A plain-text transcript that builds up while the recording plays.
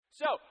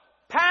So,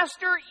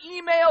 pastor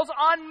emails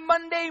on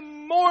Monday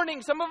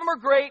morning. Some of them are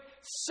great.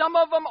 Some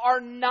of them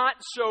are not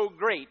so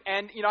great.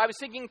 And, I was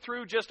thinking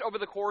through just over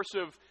the course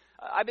of,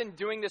 I've been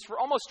doing this for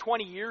almost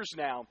 20 years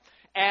now.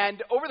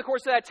 And over the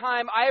course of that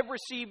time, I have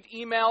received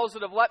emails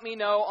that have let me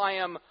know I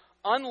am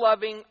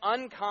unloving,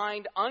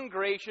 unkind,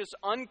 ungracious,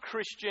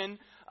 unchristian.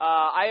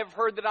 I have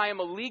heard that I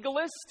am a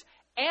legalist.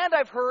 And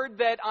I've heard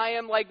that I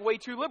am way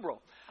too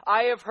liberal.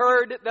 I have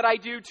heard that I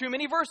do too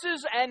many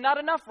verses and not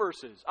enough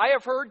verses. I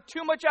have heard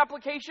too much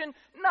application,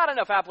 not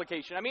enough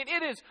application. I mean,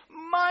 it is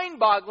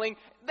mind-boggling.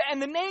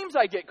 And the names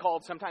I get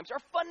called sometimes are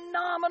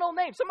phenomenal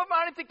names. Some of them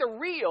I don't think they're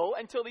real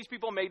until these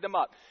people made them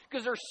up.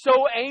 Because they're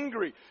so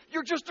angry.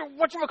 You're just a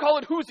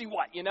whatchamacallit who's-he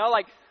what,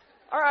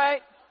 all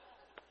right.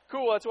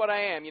 Cool, that's what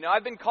I am.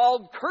 I've been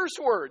called curse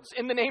words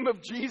in the name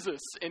of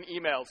Jesus in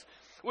emails,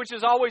 which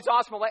is always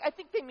awesome. I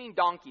think they mean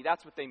donkey.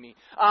 That's what they mean.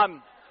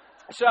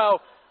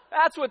 So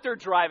that's what they're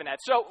driving at.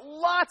 So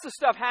lots of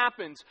stuff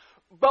happens.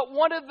 But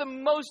one of the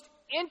most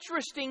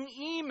interesting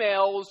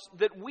emails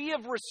that we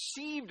have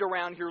received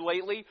around here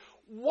lately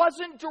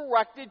wasn't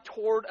directed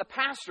toward a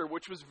pastor,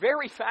 which was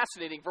very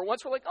fascinating. For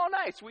once, we're like, oh,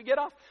 nice, we get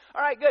off.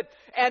 All right, good.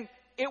 And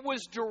it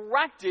was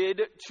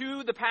directed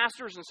to the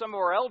pastors and some of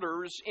our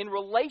elders in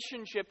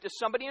relationship to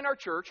somebody in our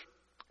church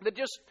that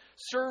just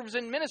serves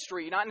in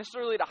ministry, not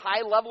necessarily at a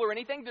high level or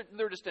anything.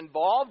 They're just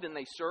involved and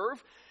they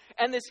serve.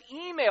 And this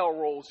email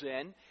rolls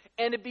in,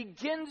 and it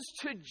begins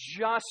to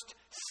just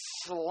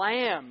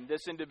slam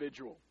this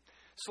individual.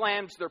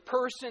 Slams their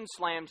person,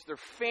 slams their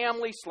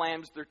family,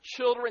 slams their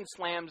children,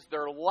 slams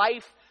their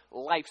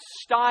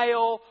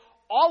lifestyle,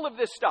 all of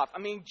this stuff. I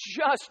mean,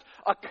 just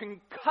a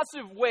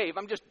concussive wave.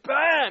 I'm just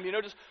bam,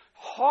 just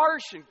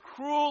harsh and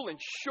cruel and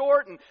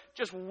short and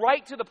just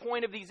right to the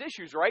point of these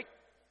issues, right?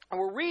 And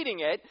we're reading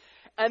it,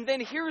 and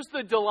then here's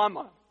the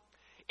dilemma.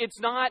 It's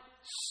not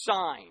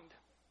signed.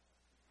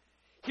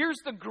 Here's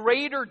the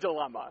greater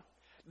dilemma.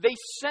 They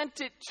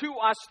sent it to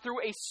us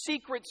through a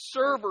secret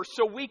server,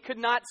 so we could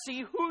not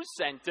see who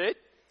sent it,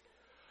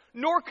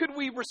 nor could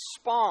we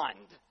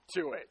respond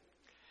to it.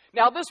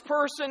 Now, this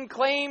person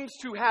claims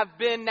to have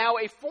been now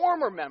a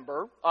former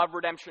member of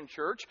Redemption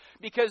Church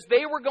because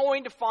they were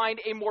going to find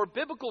a more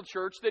biblical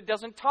church that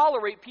doesn't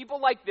tolerate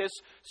people like this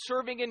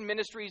serving in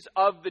ministries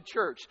of the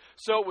church.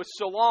 So it was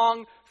so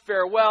long,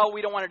 farewell,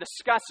 we don't want to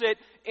discuss it,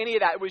 any of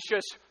that. It was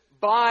just,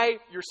 bye,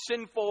 you're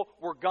sinful,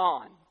 we're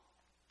gone.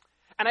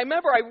 And I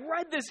remember I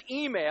read this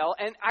email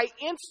and I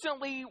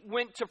instantly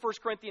went to 1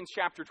 Corinthians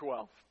chapter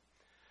 12.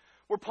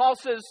 Where Paul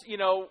says,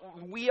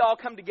 we all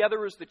come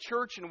together as the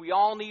church and we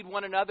all need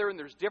one another and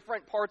there's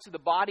different parts of the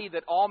body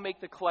that all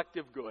make the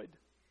collective good.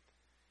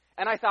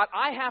 And I thought,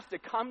 I have to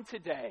come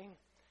today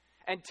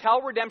and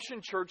tell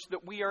Redemption Church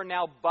that we are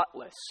now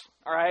buttless,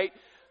 all right?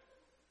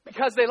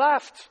 Because they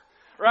left,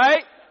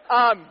 right?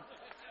 How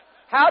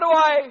do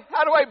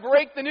I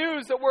break the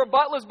news that we're a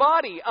buttless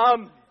body?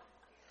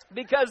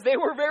 Because they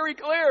were very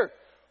clear.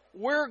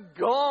 We're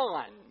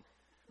gone.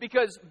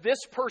 Because this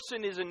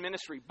person is in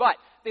ministry. But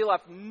they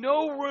left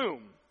no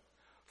room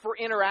for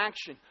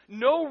interaction.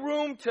 No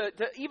room to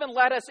even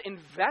let us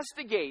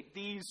investigate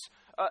these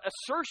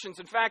assertions.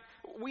 In fact,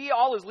 we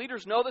all as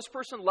leaders know this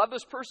person, love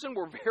this person.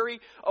 We're very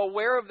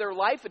aware of their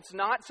life. It's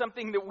not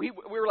something that we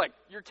were like,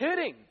 you're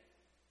kidding.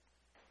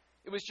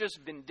 It was just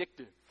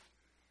vindictive.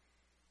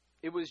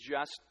 It was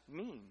just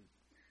mean.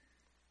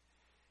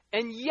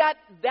 And yet,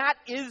 that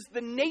is the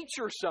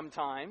nature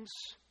sometimes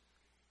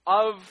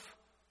of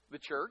the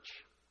church.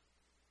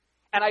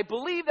 And I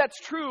believe that's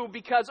true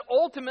because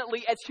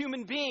ultimately, as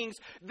human beings,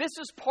 this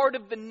is part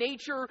of the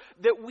nature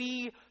that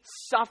we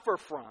suffer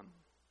from.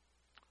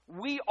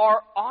 We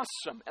are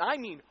awesome, and I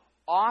mean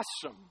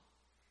awesome,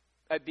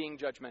 at being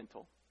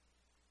judgmental.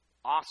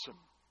 Awesome.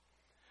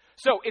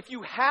 So, if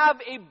you have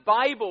a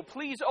Bible,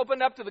 please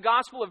open up to the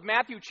Gospel of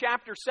Matthew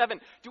chapter 7.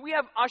 Do we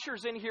have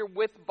ushers in here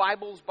with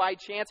Bibles by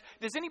chance?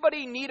 Does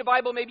anybody need a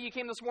Bible? Maybe you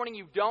came this morning,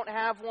 you don't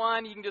have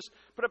one. You can just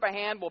put up a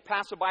hand. We'll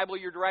pass a Bible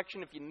your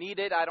direction if you need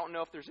it. I don't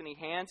know if there's any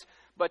hands,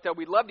 but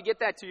we'd love to get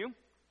that to you.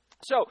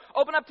 So,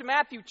 open up to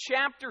Matthew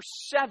chapter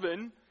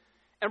 7,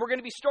 and we're going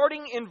to be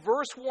starting in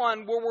verse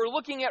 1, where we're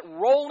looking at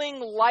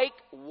rolling like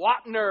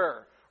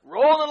Wapner.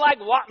 Rolling like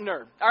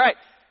Wapner. All right.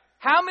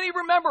 How many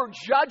remember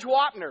Judge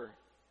Wapner?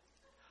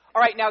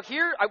 All right, now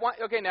here's where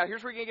you're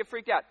going to get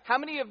freaked out. How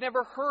many have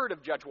never heard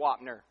of Judge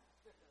Wapner?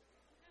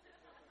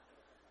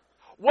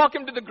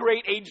 Welcome to the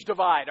great age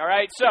divide, all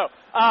right? So,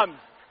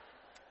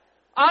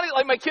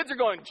 my kids are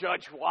going,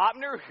 Judge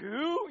Wapner?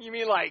 Who? You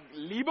mean like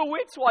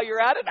Leibowitz while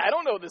you're at it? I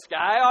don't know this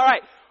guy. All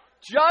right.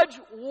 Judge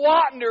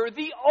Wapner,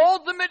 the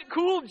ultimate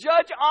cool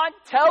judge on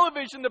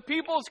television, the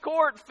People's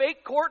Court,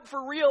 fake court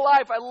for real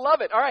life. I love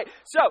it. All right,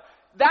 so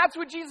that's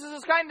what Jesus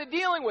is kind of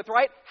dealing with,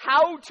 right?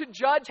 How to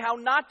judge, how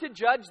not to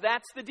judge,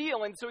 that's the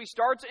deal. And so he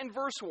starts in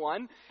verse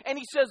 1, and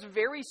he says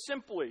very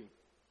simply,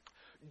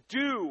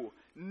 do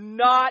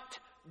not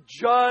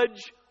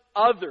judge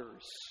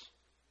others,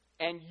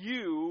 and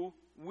you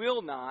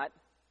will not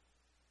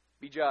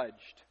be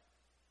judged.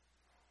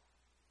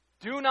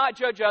 Do not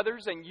judge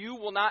others, and you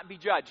will not be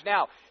judged.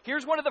 Now,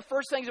 here's one of the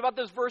first things about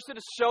this verse that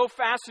is so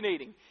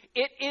fascinating.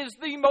 It is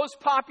the most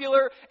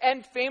popular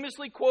and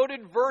famously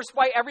quoted verse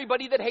by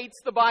everybody that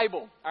hates the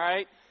Bible, all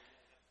right?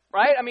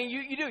 Right? I mean,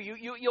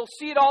 you'll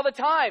see it all the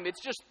time.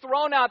 It's just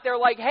thrown out there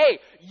like, hey,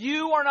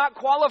 you are not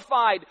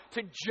qualified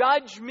to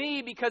judge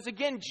me because,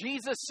 again,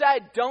 Jesus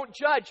said, don't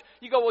judge.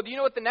 You go, well, do you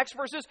know what the next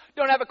verse is?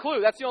 Don't have a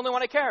clue. That's the only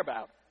one I care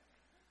about.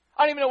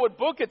 I don't even know what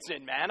book it's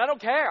in, man. I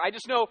don't care. I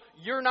just know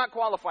you're not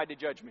qualified to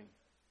judge me.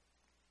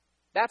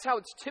 That's how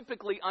it's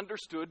typically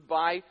understood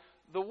by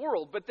the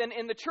world. But then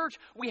in the church,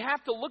 we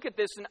have to look at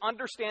this and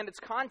understand its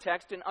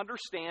context and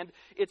understand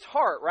its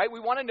heart, right?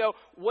 We want to know,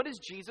 what is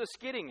Jesus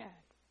getting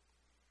at?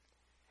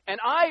 And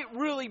I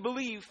really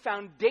believe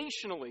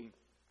foundationally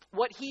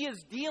what he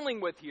is dealing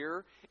with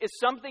here is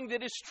something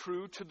that is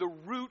true to the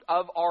root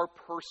of our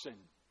person.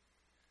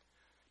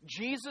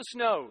 Jesus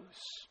knows.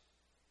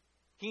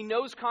 He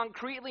knows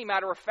concretely,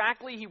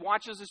 matter-of-factly, he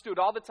watches us do it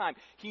all the time.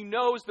 He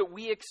knows that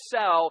we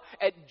excel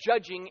at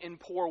judging in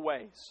poor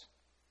ways.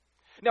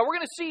 Now, we're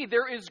going to see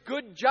there is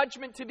good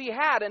judgment to be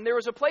had, and there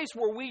is a place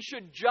where we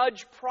should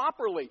judge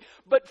properly.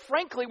 But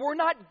frankly, we're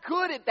not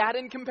good at that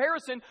in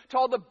comparison to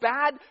all the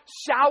bad,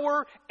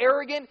 sour,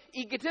 arrogant,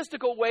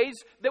 egotistical ways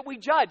that we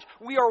judge.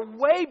 We are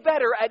way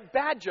better at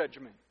bad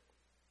judgment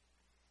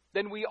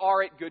than we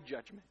are at good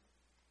judgment.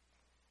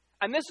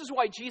 And this is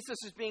why Jesus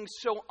is being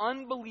so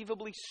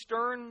unbelievably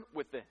stern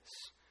with this.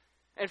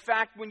 In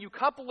fact, when you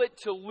couple it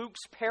to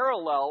Luke's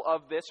parallel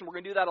of this, and we're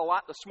going to do that a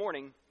lot this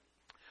morning,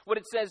 what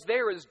it says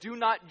there is, do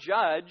not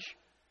judge,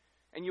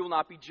 and you will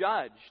not be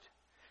judged.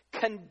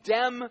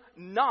 Condemn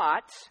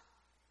not,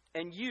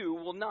 and you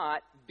will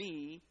not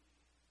be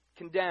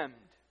condemned.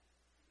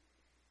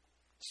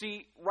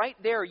 See, right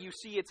there you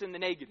see it's in the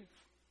negative.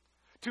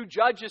 To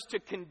judge is to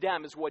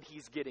condemn is what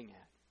he's getting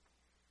at.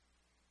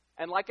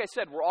 And like I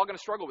said, we're all going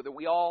to struggle with it.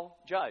 We all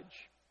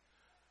judge.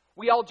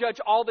 We all judge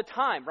all the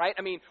time, right?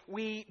 I mean,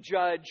 we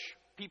judge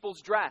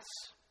people's dress.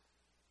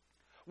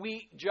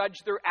 We judge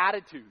their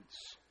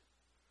attitudes.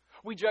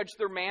 We judge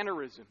their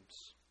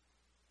mannerisms.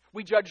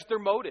 We judge their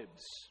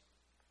motives.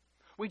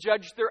 We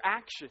judge their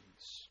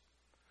actions.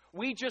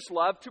 We just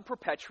love to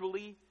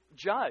perpetually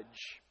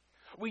judge.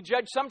 We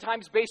judge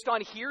sometimes based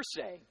on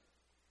hearsay.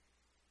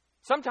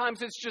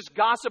 Sometimes it's just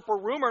gossip or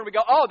rumor, and we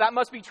go, oh, that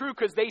must be true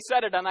because they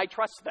said it and I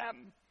trust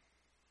them.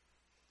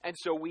 And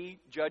so we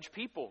judge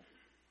people.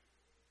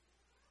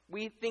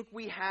 We think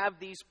we have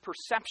these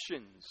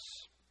perceptions,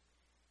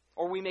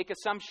 or we make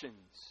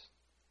assumptions,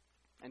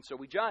 and so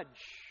we judge.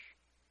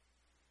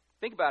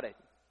 Think about it.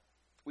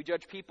 We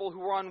judge people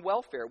who are on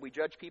welfare. We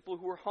judge people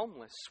who are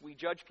homeless. We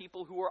judge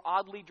people who are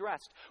oddly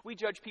dressed. We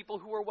judge people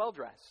who are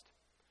well-dressed.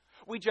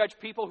 We judge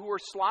people who are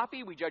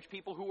sloppy. We judge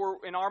people who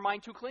are, in our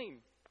mind, too clean.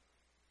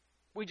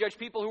 We judge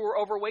people who are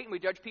overweight, and we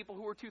judge people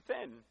who are too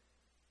thin.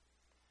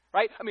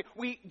 Right? I mean,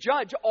 we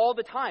judge all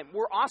the time.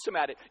 We're awesome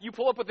at it. You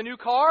pull up with a new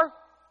car,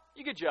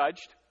 you get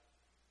judged.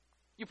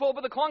 You pull up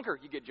with a clunker,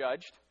 you get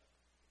judged.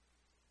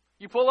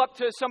 You pull up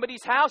to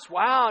somebody's house,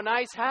 wow,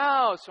 nice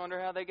house. Wonder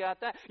how they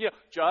got that. You know,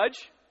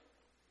 judge.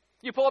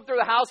 You pull up to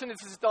the house and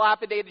it's a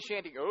dilapidated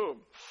shanty. Oh,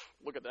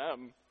 look at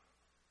them.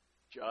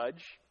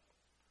 Judge.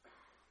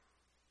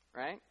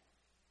 Right?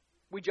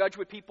 We judge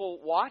what people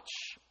watch,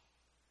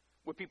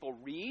 what people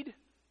read,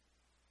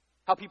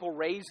 how people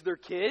raise their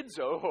kids.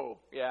 Oh,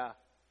 yeah.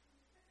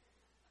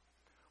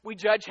 We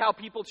judge how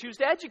people choose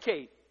to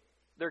educate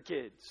their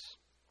kids.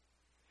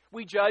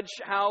 We judge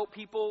how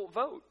people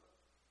vote.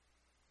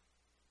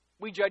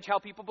 We judge how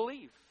people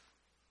believe.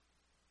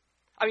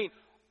 I mean,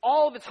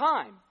 all the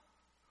time,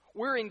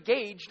 we're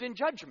engaged in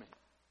judgment.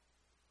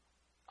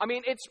 I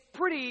mean, it's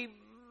pretty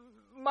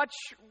much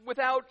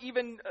without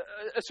even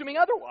assuming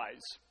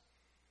otherwise.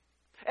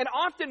 And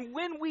often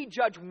when we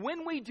judge,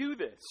 when we do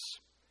this,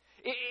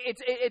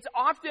 it's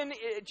often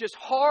just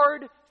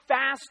hard,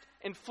 fast,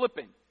 and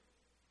flippant.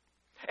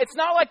 It's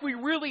not like we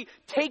really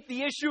take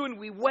the issue and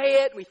we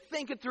weigh it, and we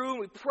think it through, and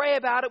we pray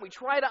about it, we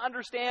try to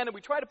understand, and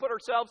we try to put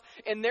ourselves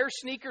in their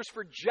sneakers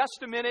for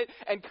just a minute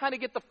and kind of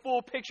get the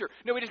full picture.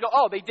 No, we just go,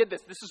 oh, they did this.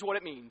 This is what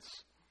it means.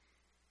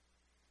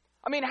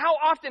 I mean, how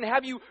often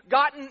have you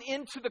gotten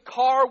into the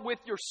car with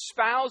your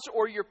spouse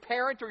or your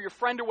parent or your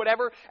friend or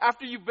whatever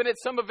after you've been at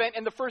some event,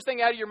 and the first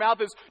thing out of your mouth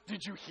is,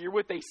 did you hear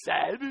what they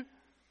said?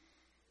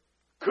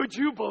 Could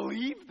you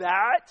believe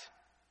that?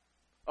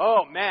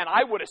 Oh, man,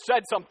 I would have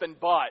said something,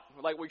 but,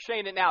 like we're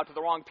saying it now to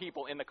the wrong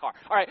people in the car.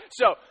 All right,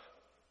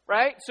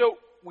 so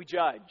we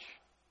judge.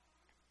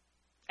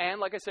 And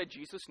like I said,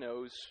 Jesus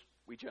knows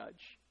we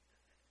judge.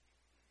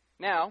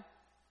 Now,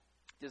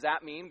 does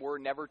that mean we're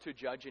never to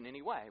judge in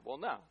any way? Well,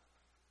 no.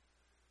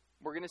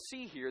 We're going to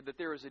see here that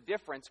there is a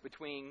difference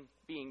between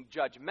being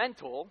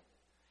judgmental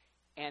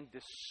and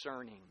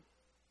discerning.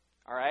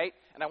 All right?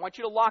 And I want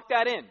you to lock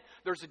that in.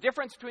 There's a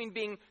difference between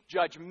being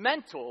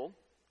judgmental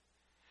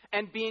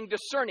and being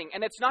discerning.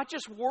 And it's not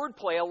just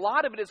wordplay. A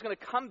lot of it is going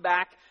to come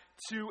back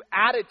to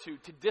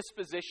attitude, to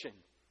disposition.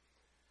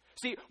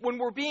 See, when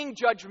we're being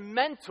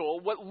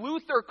judgmental, what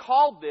Luther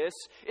called this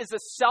is a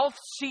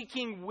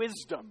self-seeking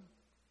wisdom.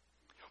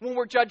 When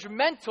we're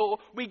judgmental,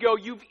 we go,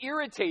 you've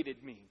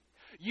irritated me.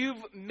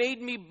 You've made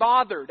me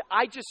bothered.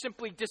 I just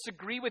simply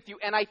disagree with you,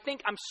 and I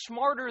think I'm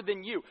smarter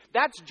than you.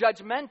 That's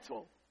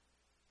judgmental.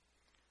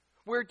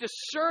 Where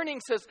discerning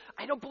says,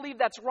 I don't believe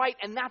that's right,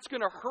 and that's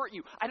going to hurt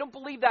you. I don't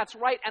believe that's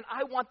right, and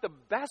I want the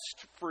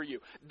best for you.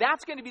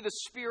 That's going to be the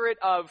spirit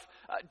of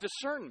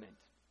discernment.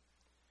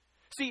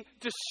 See,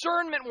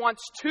 discernment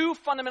wants two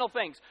fundamental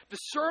things.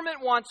 Discernment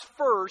wants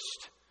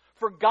first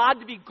for God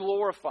to be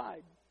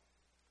glorified.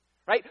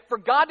 Right? For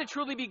God to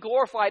truly be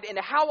glorified in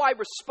how I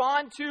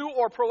respond to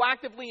or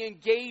proactively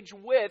engage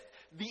with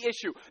the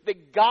issue.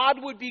 That God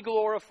would be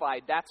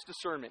glorified. That's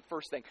discernment,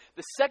 first thing.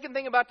 The second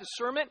thing about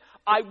discernment,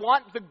 I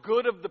want the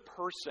good of the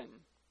person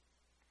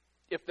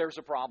if there's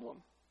a problem.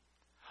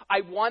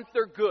 I want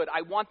their good.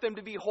 I want them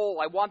to be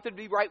whole. I want them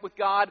to be right with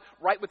God,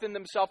 right within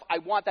themselves. I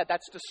want that.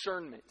 That's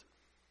discernment.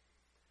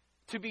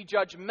 To be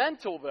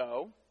judgmental,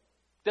 though,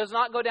 does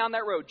not go down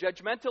that road.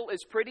 Judgmental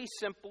is pretty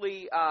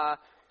simply...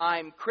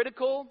 I'm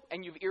critical,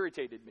 and you've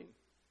irritated me.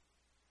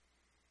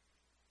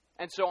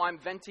 And so I'm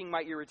venting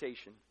my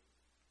irritation.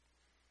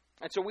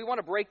 And so we want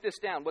to break this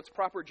down. What's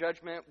proper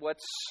judgment?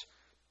 What's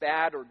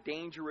bad or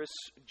dangerous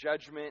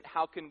judgment?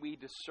 How can we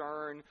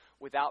discern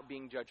without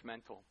being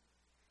judgmental?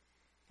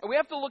 And we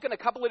have to look at a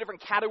couple of different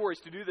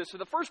categories to do this. So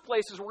the first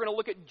place is we're going to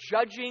look at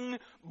judging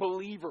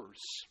believers.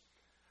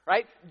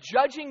 Right?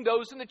 Judging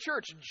those in the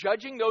church,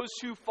 judging those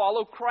who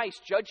follow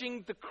Christ,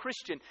 judging the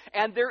Christian.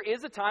 And there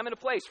is a time and a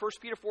place. 1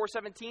 Peter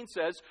 4:17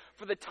 says,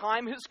 for the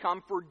time has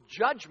come for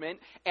judgment,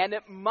 and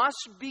it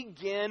must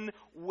begin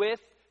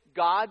with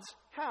God's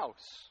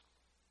house.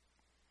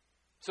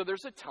 So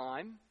there's a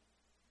time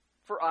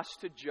for us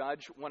to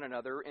judge one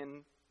another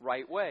in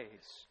right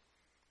ways.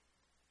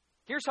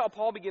 Here's how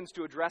Paul begins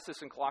to address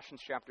this in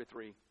Colossians chapter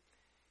 3.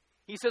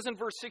 He says in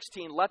verse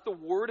 16, let the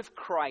word of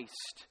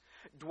Christ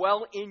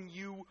dwell in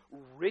you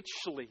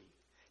richly,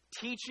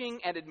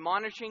 teaching and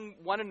admonishing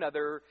one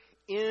another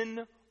in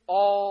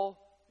all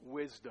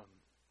wisdom.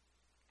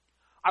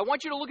 I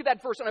want you to look at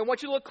that verse, and I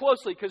want you to look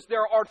closely, because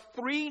there are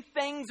three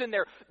things in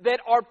there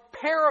that are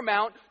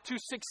paramount to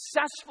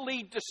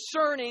successfully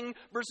discerning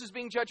versus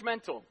being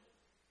judgmental.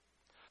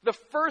 The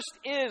first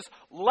is,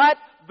 let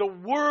the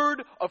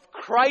word of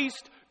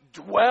Christ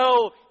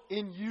dwell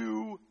in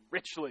you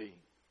richly.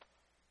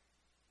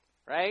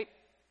 Right?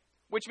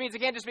 Which means it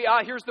can't just be,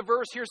 here's the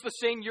verse, here's the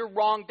sin, you're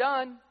wrong,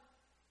 done.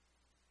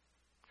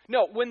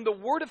 No, when the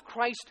word of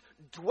Christ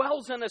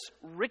dwells in us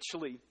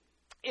richly,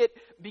 it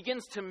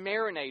begins to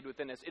marinate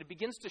within us. It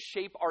begins to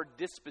shape our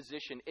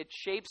disposition. It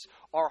shapes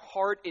our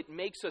heart. It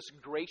makes us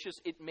gracious.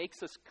 It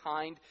makes us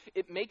kind.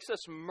 It makes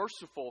us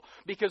merciful.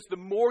 Because the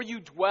more you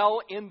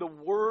dwell in the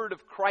word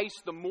of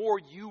Christ, the more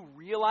you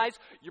realize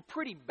you're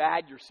pretty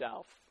bad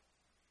yourself.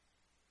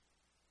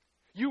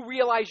 You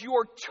realize you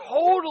are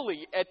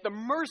totally at the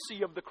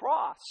mercy of the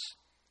cross.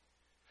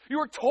 You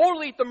are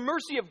totally at the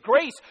mercy of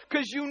grace,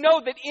 because you know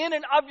that in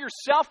and of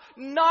yourself,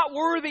 not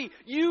worthy.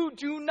 You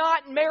do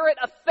not merit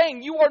a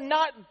thing. You are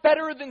not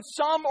better than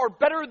some or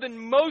better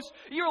than most.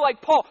 You're like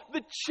Paul,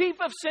 the chief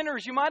of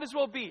sinners. You might as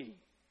well be.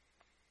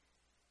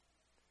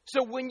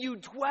 So when you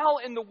dwell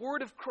in the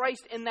word of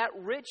Christ in that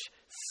rich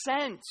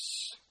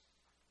sense,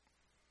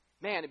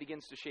 man, it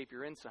begins to shape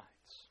your insides.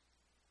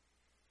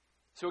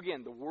 So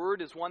again, the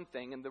word is one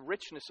thing, and the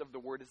richness of the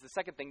word is the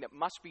second thing that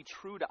must be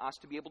true to us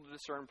to be able to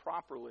discern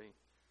properly.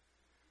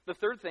 The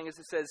third thing is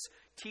it says,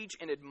 teach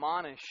and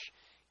admonish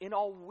in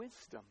all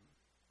wisdom.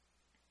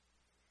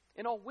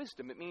 In all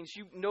wisdom. It means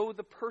you know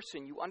the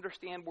person. You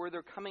understand where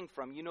they're coming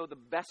from. You know the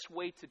best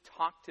way to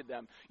talk to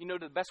them. You know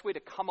the best way to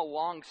come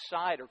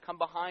alongside or come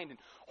behind and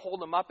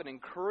hold them up and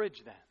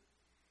encourage them.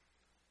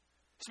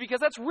 It's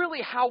because that's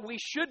really how we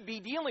should be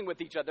dealing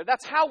with each other.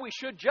 That's how we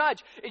should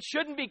judge. It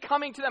shouldn't be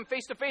coming to them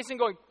face to face and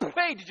going,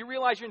 hey, did you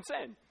realize you're in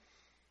sin?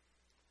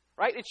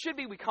 Right? It should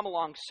be we come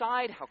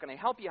alongside. How can I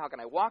help you? How can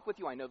I walk with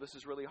you? I know this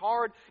is really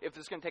hard. If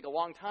this is going to take a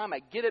long time, I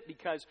get it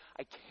because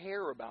I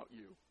care about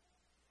you.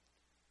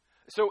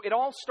 So it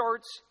all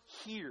starts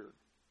here.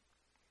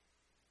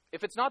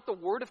 If it's not the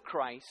word of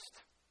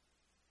Christ,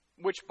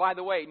 which, by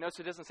the way, notice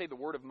it doesn't say the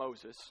word of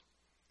Moses.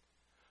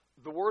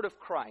 The word of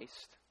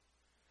Christ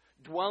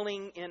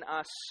dwelling in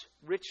us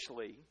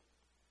richly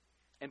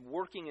and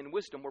working in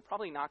wisdom, we're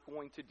probably not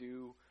going to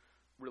do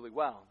really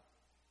well.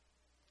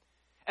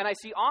 And I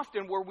see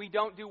often where we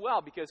don't do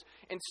well, because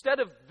instead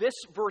of this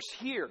verse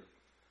here,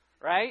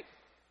 right,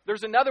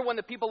 there's another one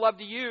that people love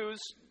to use.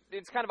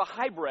 It's kind of a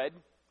hybrid.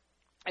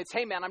 It's,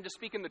 hey man, I'm just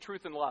speaking the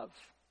truth in love.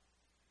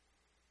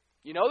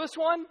 You know this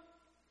one?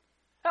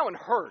 That one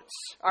hurts,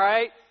 all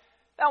right?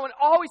 That one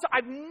always,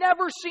 I've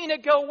never seen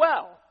it go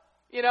well.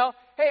 You know,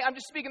 hey, I'm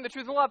just speaking the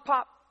truth in love,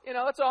 Pop. You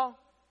know, that's all.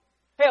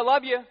 Hey, I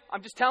love you.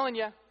 I'm just telling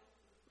you.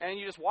 And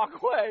you just walk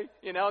away,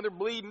 you know, and they're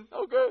bleeding.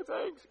 Okay,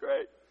 thanks,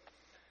 great.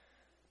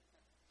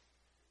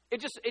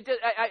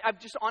 I've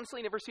just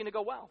honestly never seen it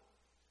go well.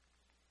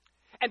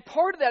 And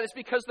part of that is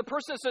because the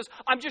person that says,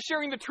 I'm just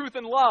sharing the truth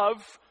in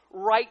love,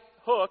 right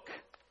hook,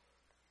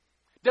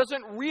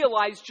 doesn't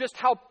realize just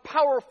how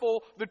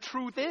powerful the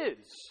truth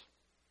is.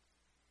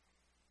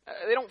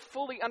 They don't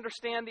fully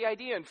understand the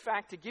idea. In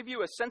fact, to give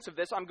you a sense of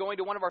this, I'm going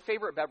to one of our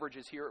favorite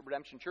beverages here at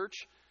Redemption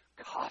Church,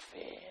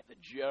 coffee, the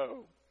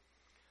Joe.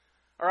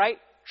 All right?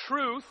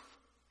 Truth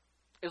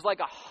is like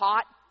a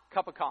hot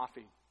cup of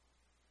coffee,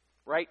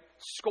 right?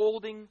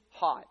 Scalding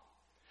hot.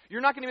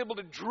 You're not going to be able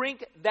to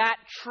drink that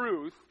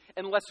truth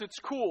unless it's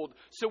cooled.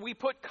 So we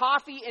put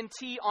coffee and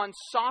tea on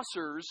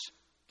saucers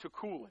to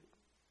cool it.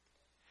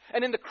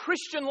 And in the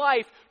Christian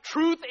life,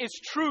 truth is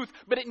truth,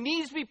 but it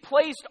needs to be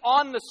placed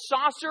on the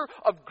saucer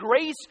of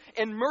grace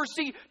and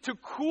mercy to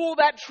cool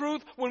that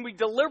truth when we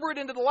deliver it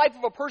into the life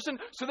of a person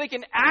so they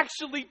can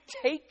actually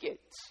take it.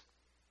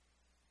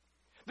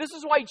 This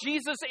is why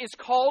Jesus is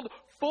called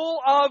full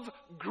of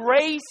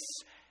grace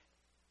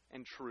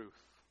and truth.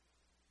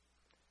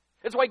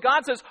 It's why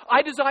God says,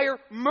 I desire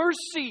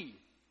mercy,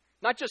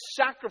 not just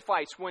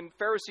sacrifice when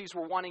Pharisees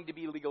were wanting to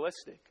be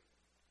legalistic.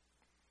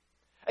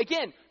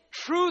 Again,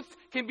 truth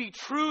can be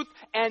truth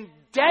and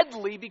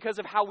deadly because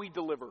of how we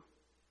deliver.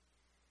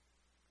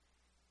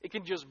 It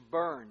can just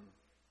burn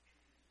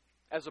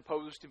as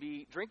opposed to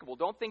be drinkable.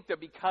 Don't think that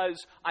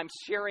because I'm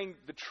sharing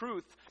the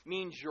truth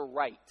means you're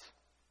right.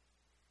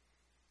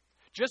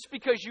 Just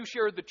because you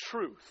share the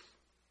truth,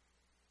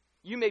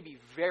 you may be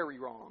very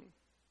wrong.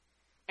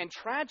 And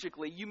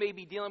tragically, you may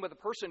be dealing with a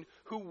person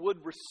who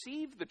would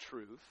receive the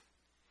truth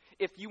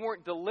if you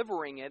weren't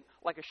delivering it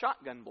like a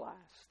shotgun blast.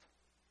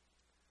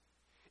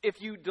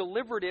 If you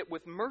delivered it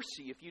with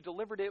mercy, if you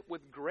delivered it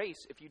with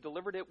grace, if you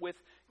delivered it with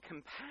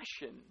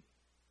compassion.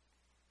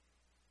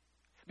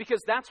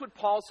 Because that's what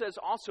Paul says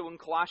also in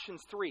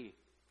Colossians 3.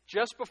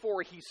 Just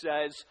before he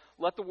says,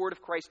 let the word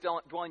of Christ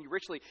dwell in you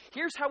richly.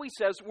 Here's how he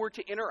says we're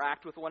to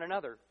interact with one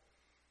another.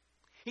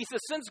 He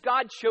says, since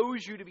God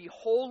chose you to be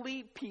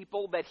holy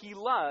people that he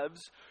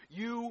loves,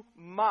 you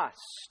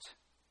must.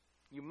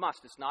 You must.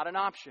 It's not an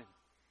option.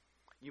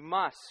 You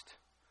must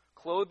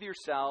clothe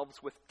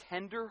yourselves with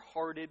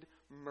tender-hearted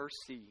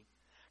mercy,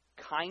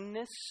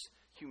 kindness,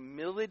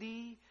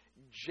 humility,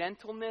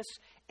 gentleness,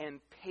 and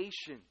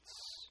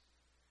patience.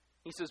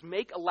 He says,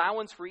 make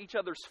allowance for each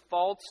other's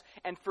faults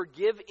and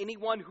forgive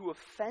anyone who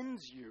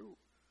offends you.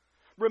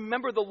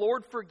 Remember, the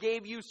Lord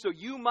forgave you, so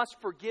you must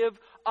forgive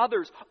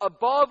others.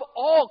 Above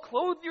all,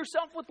 clothe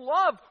yourself with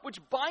love, which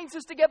binds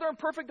us together in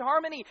perfect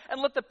harmony,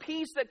 and let the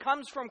peace that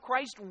comes from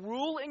Christ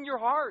rule in your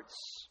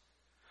hearts.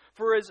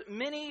 For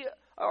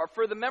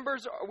the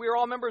members, we are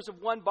all members of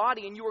one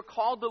body, and you are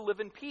called to live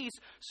in peace,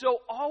 so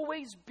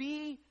always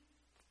be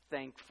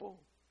thankful.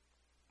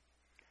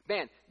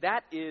 Man,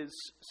 that is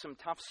some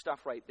tough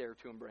stuff right there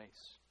to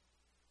embrace.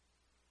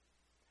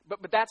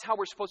 But that's how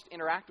we're supposed to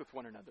interact with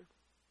one another.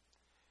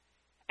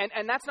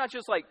 And that's not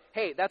just like,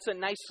 hey, that's a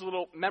nice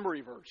little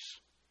memory verse.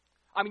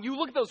 I mean, you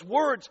look at those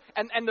words,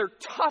 and they're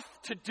tough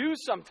to do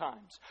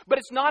sometimes. But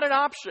it's not an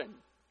option.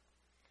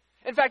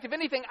 In fact, if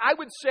anything, I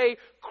would say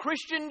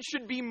Christians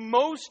should be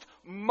most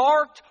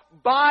marked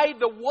by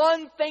the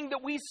one thing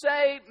that we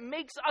say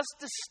makes us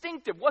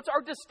distinctive. What's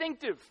our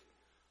distinctive?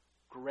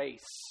 Grace.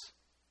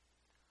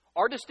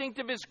 Our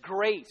distinctive is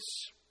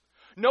grace.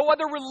 No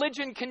other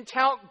religion can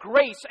tout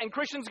grace. And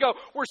Christians go,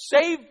 we're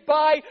saved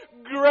by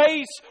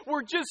grace.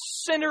 We're just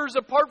sinners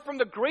apart from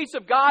the grace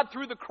of God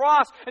through the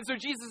cross. And so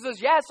Jesus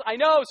says, yes, I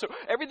know. So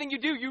everything you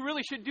do, you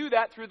really should do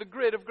that through the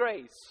grid of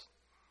grace.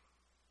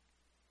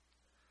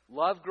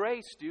 Love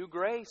grace, do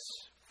grace,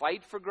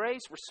 fight for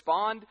grace,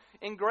 respond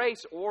in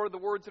grace. Or the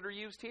words that are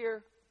used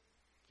here,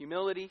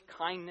 humility,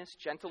 kindness,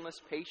 gentleness,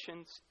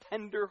 patience,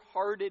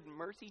 tender-hearted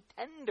mercy,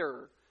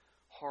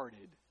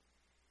 tender-hearted.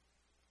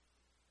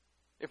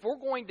 If we're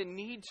going to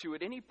need to,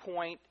 at any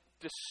point,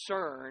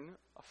 discern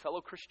a fellow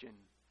Christian,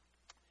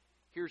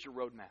 here's your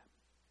roadmap.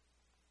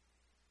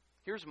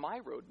 Here's my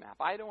roadmap.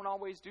 I don't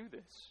always do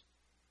this.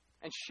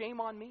 And shame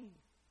on me.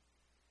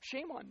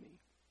 Shame on me.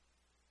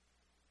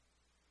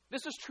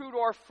 This is true to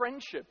our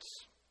friendships,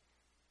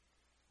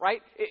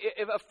 right?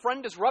 If a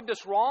friend has rubbed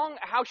us wrong,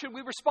 how should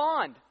we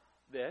respond?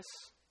 This.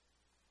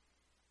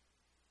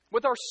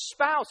 With our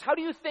spouse, how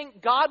do you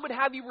think God would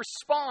have you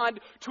respond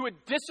to a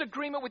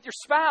disagreement with your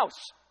spouse?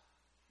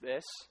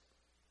 This.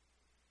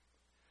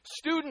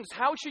 Students,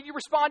 how should you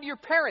respond to your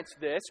parents?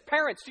 This.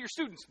 Parents to your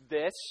students?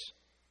 This.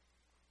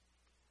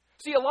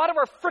 See, a lot of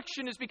our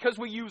friction is because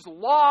we use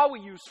law,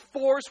 we use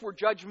force, we're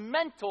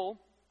judgmental.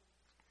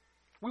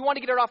 We want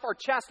to get it off our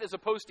chest as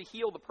opposed to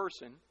heal the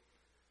person.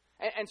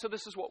 And so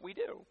this is what we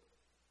do.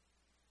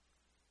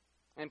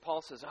 And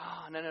Paul says,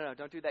 no,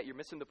 don't do that. You're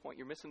missing the point.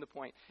 You're missing the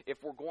point. If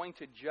we're going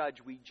to judge,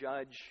 we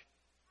judge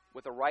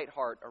with a right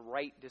heart, a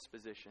right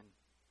disposition.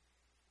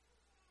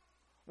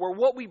 Where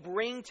what we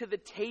bring to the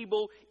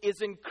table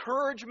is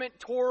encouragement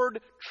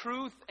toward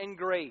truth and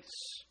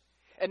grace.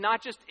 And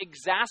not just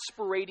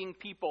exasperating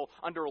people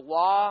under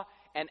law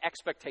and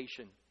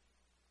expectation.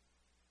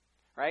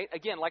 Right?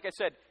 Again, like I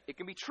said, it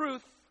can be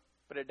truth,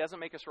 but it doesn't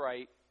make us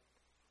right.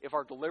 If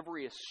our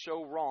delivery is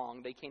so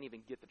wrong, they can't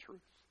even get the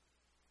truth.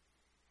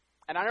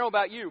 And I don't know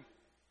about you,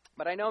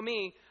 but I know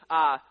me.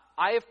 I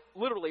have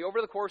literally,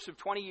 over the course of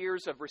 20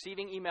 years of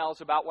receiving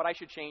emails about what I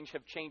should change,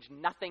 have changed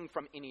nothing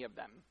from any of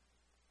them.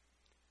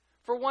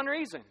 for one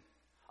reason.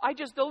 I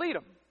just delete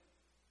them.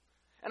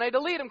 And I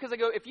delete them because I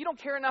go, if you don't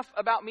care enough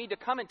about me to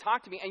come and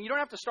talk to me, and you don't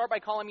have to start by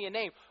calling me a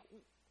name,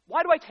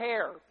 why do I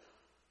care?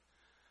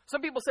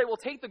 Some people say, well,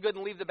 take the good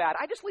and leave the bad.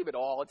 I just leave it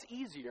all. It's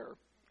easier.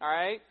 All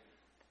right?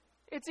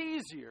 It's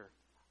easier.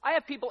 I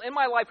have people in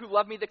my life who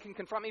love me that can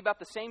confront me about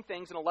the same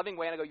things in a loving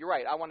way, and I go, you're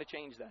right, I want to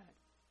change that.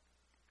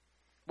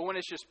 But when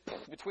it's just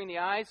between the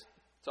eyes,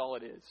 that's all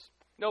it is.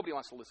 Nobody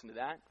wants to listen to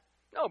that.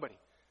 Nobody.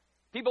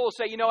 People will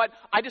say, you know what,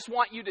 I just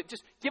want you to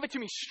just give it to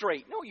me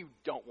straight. No, you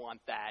don't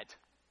want that.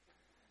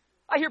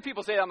 I hear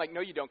people say that. I'm like, no,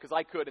 you don't, because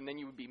I could, and then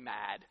you would be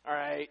mad. All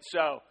right?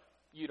 So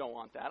you don't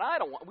want that.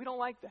 We don't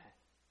like that.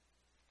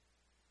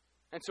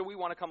 And so we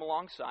want to come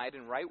alongside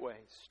in right ways,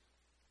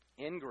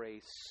 in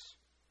grace,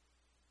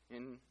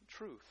 in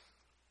truth.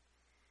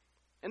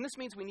 And this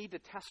means we need to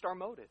test our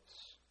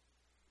motives.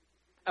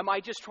 Am I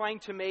just trying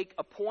to make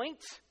a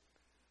point,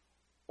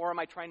 or am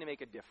I trying to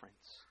make a difference?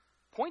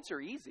 Points are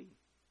easy,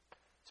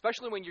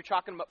 especially when you're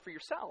talking about for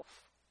yourself.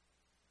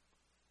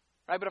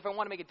 Right? But if I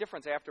want to make a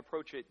difference, I have to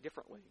approach it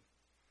differently.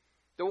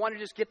 Do I want to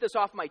just get this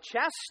off my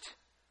chest,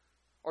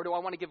 or do I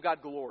want to give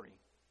God glory?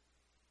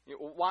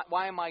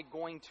 Why am I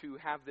going to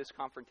have this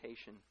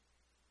confrontation?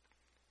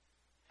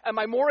 Am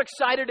I more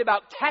excited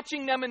about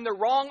catching them in the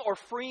wrong or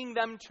freeing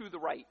them to the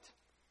right?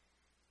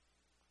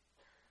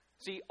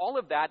 See, all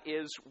of that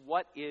is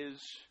what is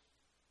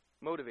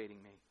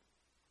motivating me.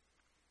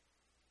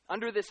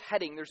 Under this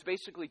heading, there's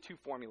basically two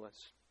formulas.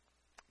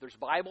 There's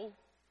Bible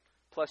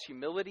plus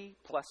humility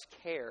plus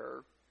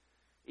care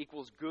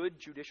equals good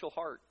judicial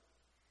heart.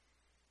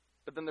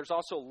 But then there's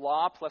also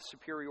law plus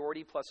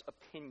superiority plus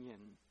opinion.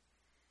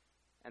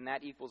 And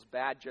that equals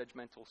bad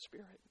judgmental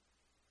spirit.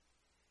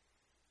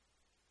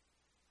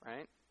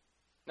 Right?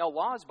 Now,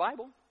 law is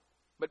Bible,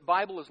 but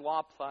Bible is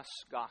law plus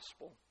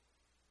gospel.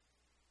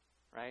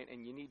 Right?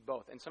 And you need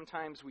both. And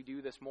sometimes we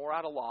do this more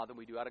out of law than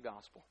we do out of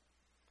gospel.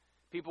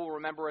 People will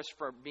remember us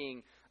for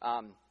being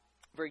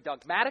very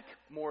dogmatic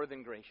more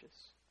than gracious.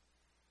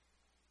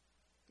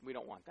 We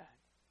don't want that.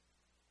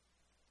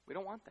 We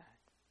don't want that.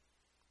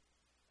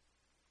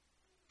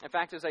 In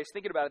fact, as I was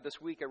thinking about it this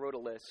week, I wrote a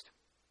list.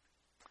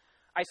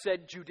 I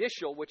said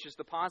judicial, which is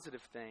the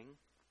positive thing,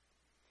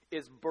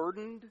 is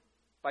burdened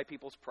by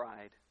people's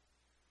pride.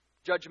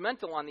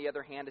 Judgmental, on the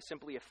other hand, is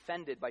simply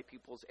offended by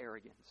people's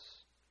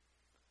arrogance.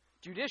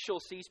 Judicial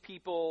sees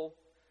people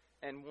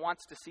and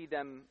wants to see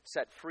them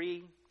set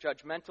free.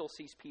 Judgmental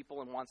sees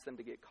people and wants them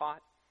to get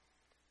caught.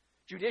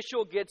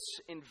 Judicial gets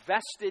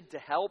invested to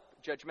help.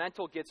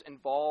 Judgmental gets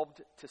involved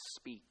to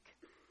speak.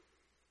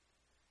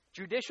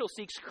 Judicial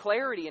seeks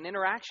clarity and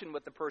interaction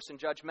with the person.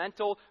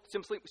 Judgmental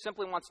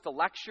simply wants to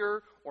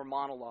lecture or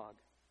monologue.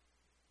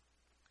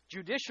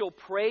 Judicial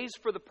prays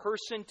for the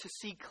person to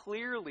see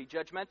clearly.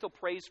 Judgmental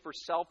prays for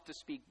self to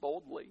speak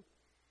boldly.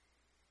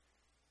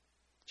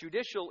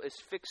 Judicial is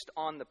fixed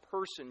on the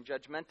person.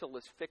 Judgmental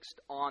is fixed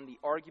on the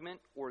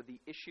argument or the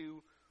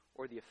issue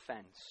or the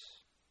offense.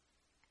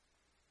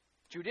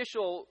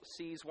 Judicial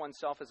sees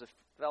oneself as a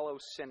fellow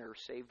sinner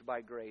saved by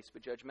grace,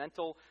 but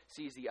judgmental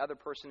sees the other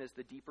person as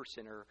the deeper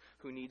sinner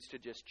who needs to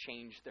just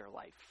change their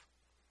life.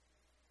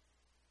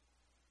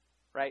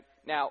 Right?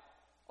 Now,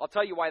 I'll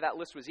tell you why that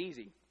list was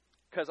easy.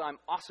 Because I'm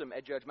awesome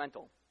at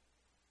judgmental.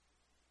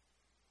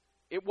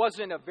 It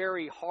wasn't a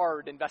very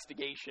hard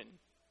investigation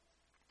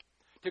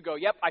to go,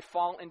 yep, I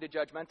fall into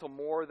judgmental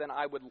more than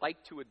I would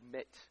like to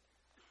admit.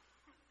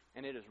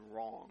 And it is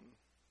wrong.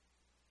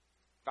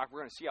 In fact, we're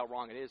going to see how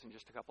wrong it is in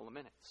just a couple of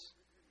minutes.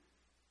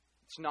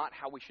 It's not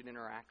how we should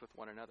interact with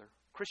one another.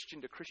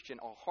 Christian to Christian,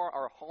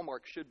 our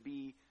hallmark should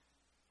be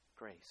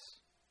grace.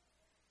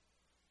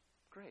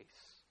 Grace.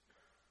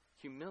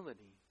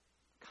 Humility.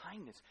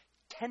 Kindness.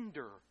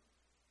 Tender,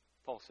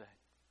 Paul said.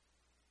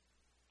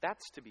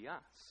 That's to be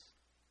us.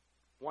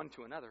 One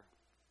to another.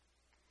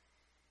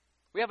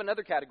 We have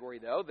another category,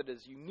 though, that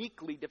is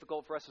uniquely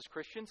difficult for us as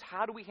Christians.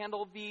 How do we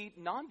handle the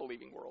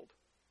non-believing world?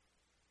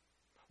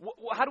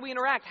 How do we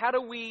interact? How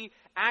do we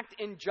act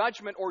in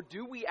judgment, or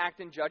do we act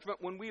in judgment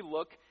when we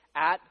look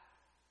at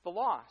the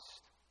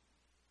lost?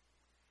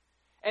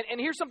 And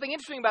here's something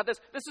interesting about this.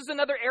 This is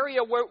another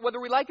area where, whether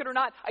we like it or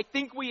not, I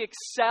think we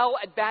excel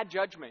at bad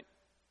judgment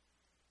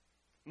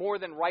more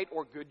than right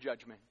or good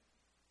judgment.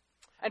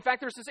 In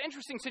fact, there's this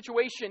interesting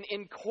situation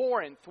in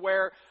Corinth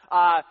where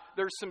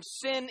there's some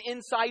sin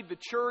inside the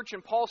church,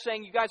 and Paul's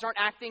saying you guys aren't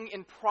acting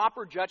in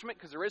proper judgment,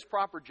 because there is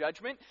proper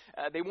judgment.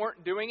 They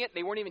weren't doing it.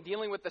 They weren't even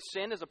dealing with the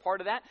sin as a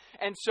part of that.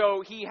 And so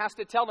he has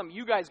to tell them,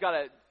 you guys got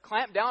to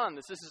clamp down on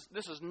this.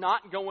 This is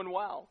not going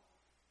well.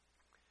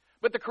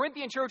 But the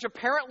Corinthian church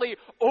apparently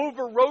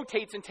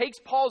over-rotates and takes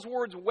Paul's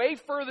words way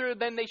further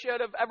than they should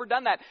have ever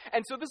done that.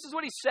 And so this is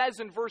what he says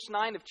in verse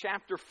 9 of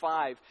chapter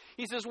 5.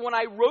 He says, when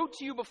I wrote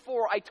to you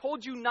before, I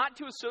told you not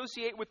to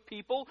associate with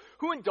people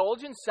who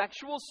indulge in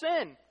sexual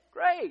sin.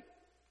 Great.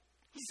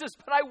 He says,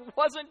 but I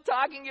wasn't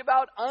talking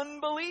about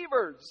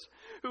unbelievers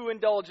who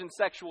indulge in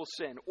sexual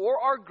sin, or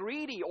are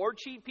greedy, or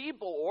cheat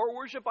people, or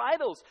worship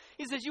idols.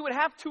 He says you would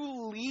have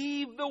to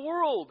leave the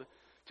world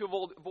to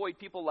avoid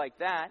people like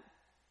that.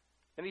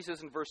 And he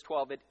says in verse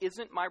 12, it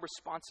isn't my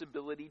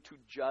responsibility to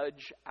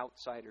judge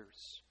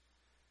outsiders,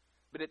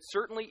 but it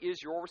certainly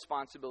is your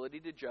responsibility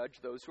to judge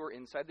those who are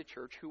inside the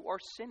church who are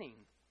sinning.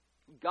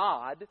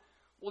 God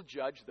will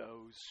judge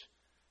those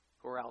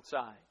who are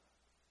outside.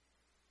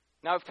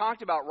 Now, I've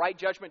talked about right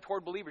judgment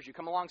toward believers. You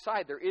come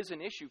alongside, there is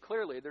an issue,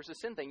 clearly. There's a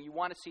sin thing. You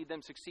want to see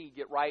them succeed,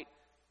 get right,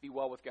 be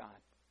well with God.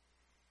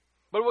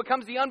 But when it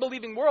comes to the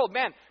unbelieving world,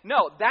 man,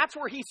 no, that's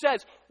where he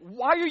says,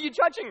 why are you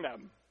judging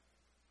them?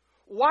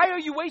 Why are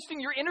you wasting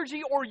your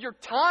energy or your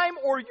time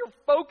or your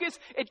focus?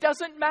 It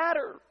doesn't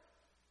matter.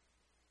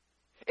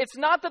 It's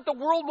not that the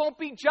world won't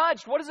be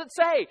judged. What does it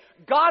say?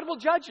 God will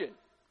judge it.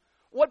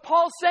 What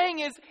Paul's saying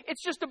is,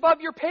 it's just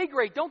above your pay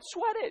grade. Don't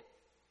sweat it.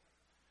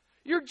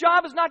 Your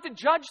job is not to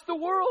judge the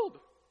world.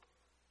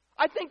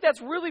 I think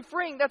that's really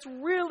freeing. That's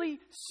really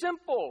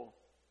simple.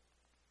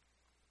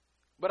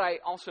 But I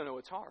also know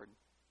it's hard.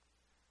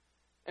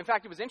 In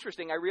fact, it was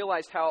interesting. I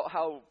realized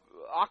how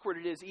awkward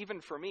it is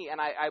even for me.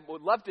 And I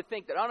would love to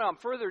think that, oh no, I'm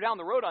further down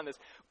the road on this.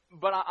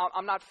 But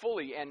I'm not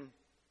fully. And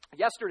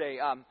yesterday,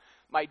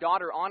 my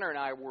daughter Honor and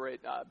I were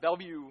at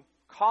Bellevue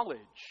College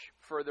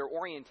for their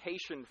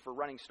orientation for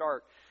Running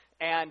Start.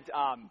 And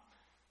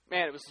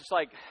man, it was just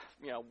like,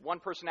 one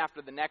person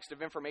after the next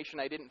of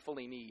information I didn't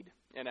fully need,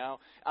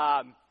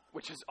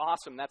 which is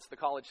awesome. That's the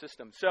college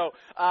system. So,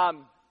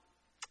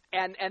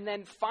 and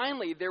then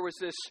finally there was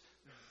this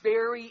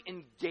very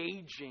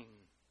engaging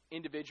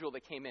individual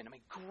that came in.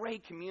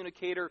 Great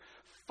communicator,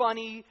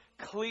 funny,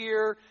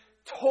 clear,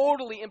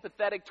 totally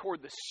empathetic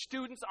toward the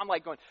students. I'm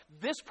like going,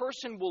 this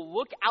person will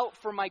look out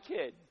for my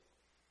kid.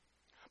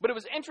 But it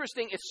was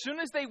interesting. As soon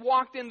as they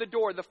walked in the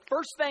door, the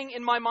first thing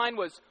in my mind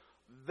was,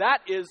 that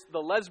is the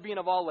lesbian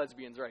of all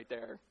lesbians right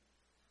there.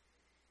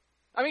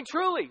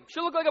 Truly,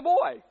 she looked like a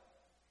boy.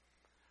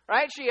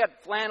 Right? She had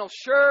flannel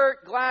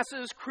shirt,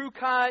 glasses, crew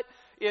cut,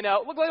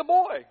 looked like a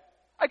boy.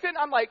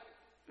 I'm like,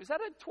 is that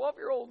a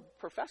 12-year-old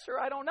professor?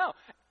 I don't know.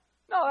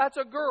 No, that's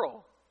a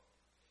girl.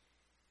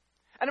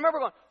 And I remember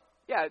going,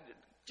 yeah,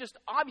 just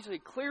obviously,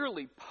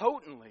 clearly,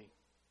 potently,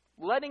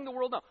 letting the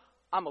world know,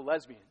 I'm a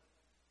lesbian.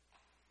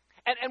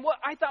 And what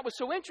I thought was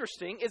so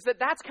interesting is that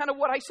that's kind of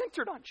what I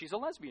centered on. She's a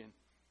lesbian.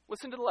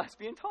 Listen to the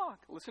lesbian talk.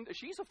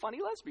 She's a funny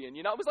lesbian.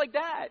 It was like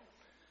that.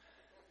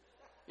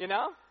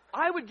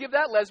 I would give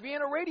that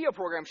lesbian a radio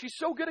program. She's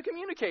so good at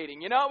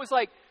communicating. It was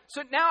like,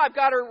 so now I've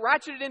got her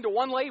ratcheted into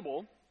one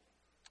label,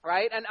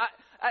 right? And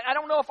I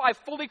don't know if I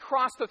fully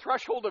crossed the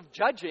threshold of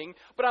judging,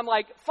 but I'm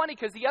like, funny,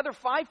 because the other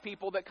 5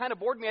 people that kind of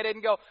bored me, I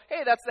didn't go,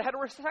 hey, that's the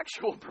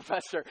heterosexual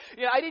professor.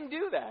 I didn't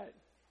do that.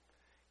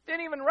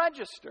 Didn't even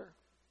register.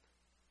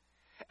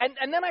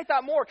 And then I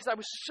thought more, because I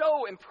was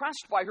so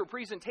impressed by her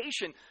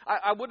presentation,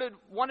 I would have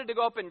wanted to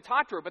go up and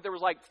talk to her, but there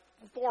was like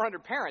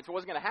 400 parents. It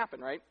wasn't going to happen,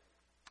 right?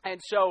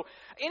 And so,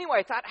 anyway,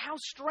 I thought, how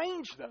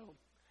strange, though,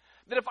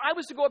 that if I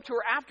was to go up to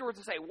her afterwards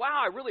and say,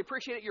 wow, I really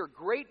appreciate it. You're a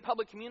great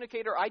public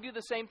communicator. I do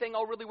the same thing.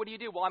 Oh, really, what do you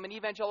do? Well, I'm an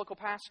evangelical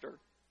pastor.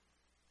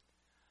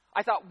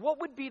 I thought, what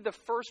would be the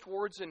first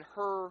words in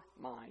her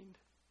mind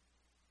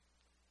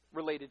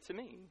related to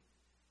me?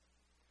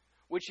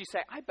 Would she say,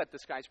 I bet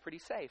this guy's pretty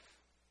safe.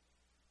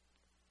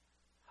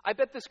 I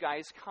bet this guy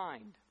is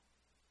kind.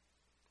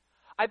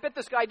 I bet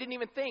this guy didn't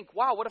even think,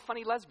 wow, what a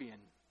funny lesbian,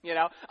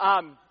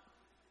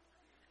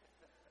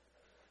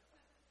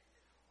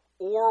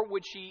 Or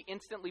would she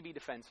instantly be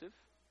defensive?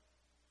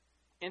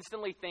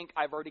 Instantly think,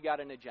 I've already got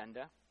an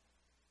agenda?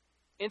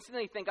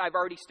 Instantly think, I've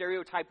already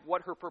stereotyped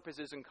what her purpose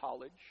is in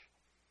college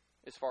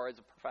as far as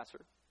a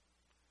professor?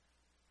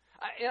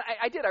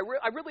 I did.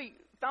 I really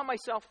found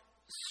myself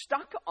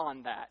stuck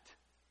on that.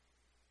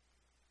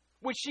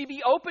 Would she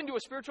be open to a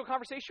spiritual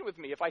conversation with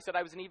me if I said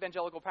I was an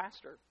evangelical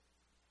pastor?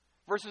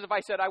 Versus if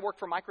I said I work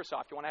for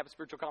Microsoft, you want to have a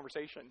spiritual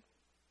conversation?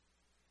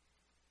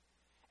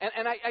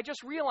 And I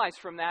just realized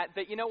from that,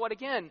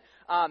 again,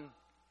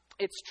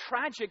 it's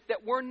tragic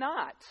that we're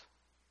not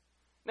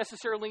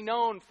necessarily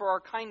known for our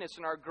kindness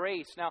and our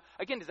grace. Now,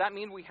 again, does that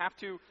mean we have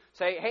to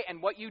say, hey,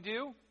 and what you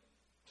do,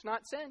 it's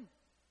not sin?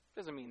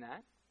 Doesn't mean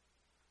that.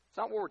 It's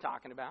not what we're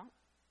talking about.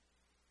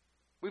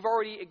 We've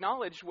already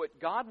acknowledged what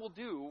God will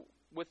do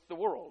with the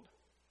world.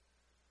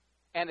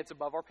 And it's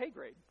above our pay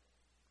grade.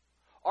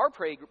 Our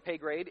pay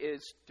grade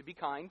is to be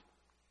kind,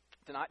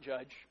 to not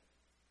judge,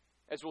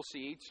 as we'll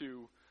see,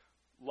 to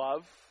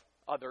love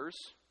others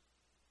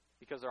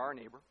because they're our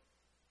neighbor.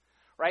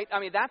 Right?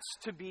 That's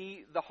to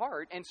be the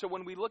heart. And so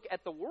when we look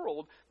at the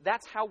world,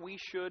 that's how we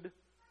should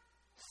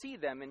see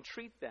them and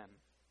treat them.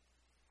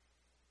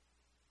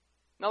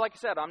 Now, like I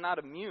said, I'm not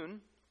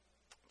immune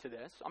to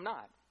this. I'm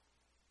not.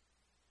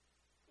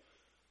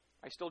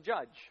 I still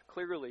judge.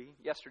 Clearly,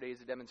 yesterday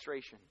is a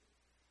demonstration.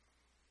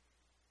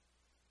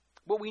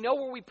 But we know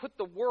where we put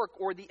the work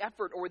or the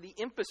effort or the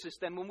emphasis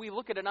then when we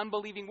look at an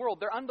unbelieving world.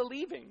 They're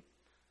unbelieving.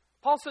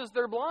 Paul says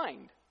they're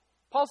blind.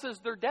 Paul says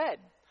they're dead.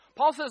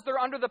 Paul says they're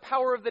under the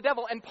power of the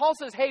devil. And Paul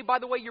says, hey, by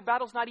the way, your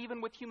battle's not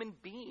even with human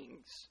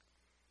beings.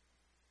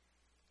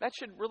 That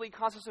should really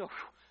cause us to go,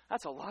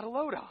 that's a lot of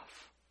load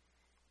off.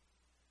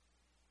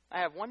 I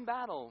have one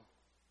battle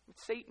with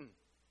Satan.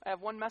 I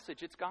have one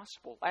message. It's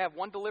gospel. I have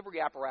one delivery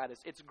apparatus.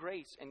 It's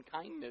grace and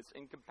kindness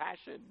and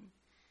compassion.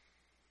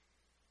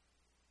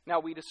 Now,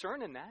 we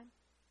discern in that.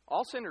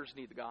 All sinners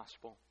need the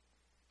gospel.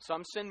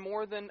 Some sin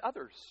more than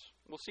others.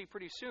 We'll see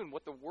pretty soon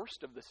what the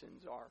worst of the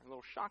sins are.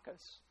 It'll shock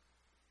us.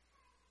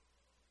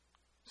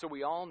 So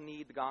we all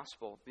need the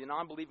gospel. The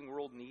non-believing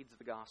world needs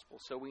the gospel.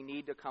 So we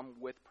need to come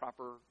with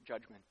proper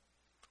judgment.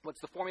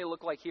 What's the formula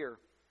look like here?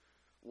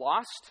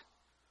 Lost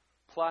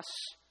plus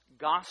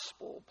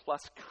gospel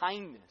plus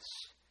kindness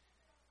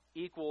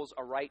equals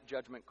a right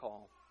judgment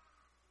call.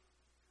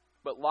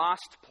 But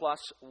lost plus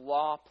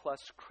law plus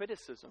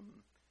criticism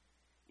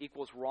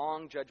equals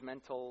wrong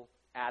judgmental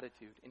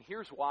attitude. And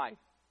here's why.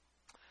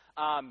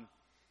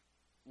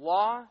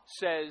 Law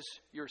says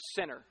you're a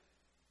sinner.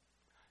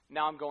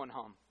 Now I'm going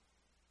home.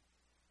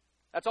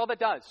 That's all that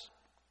does.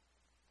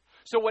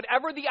 So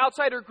whatever the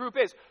outsider group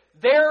is,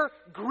 they're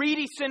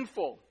greedy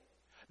sinful.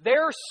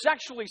 They're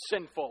sexually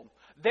sinful.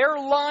 They're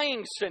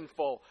lying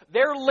sinful.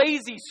 They're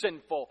lazy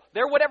sinful.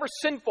 They're whatever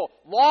sinful.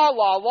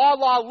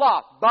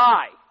 Law.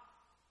 Bye.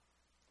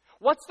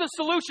 What's the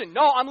solution?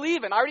 No, I'm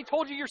leaving. I already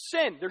told you your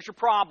sin. There's your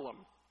problem.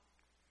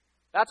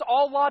 That's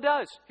all law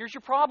does. Here's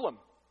your problem.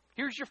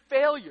 Here's your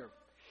failure.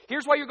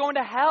 Here's why you're going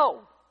to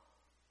hell.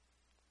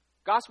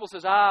 Gospel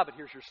says, but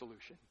here's your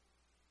solution.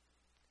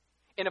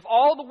 And if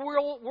all the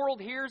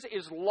world hears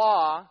is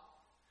law,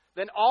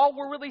 then all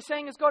we're really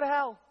saying is go to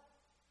hell.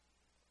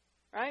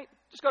 Right?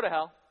 Just go to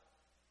hell.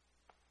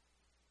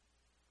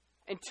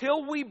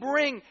 Until we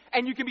bring,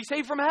 and you can be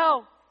saved from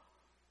hell.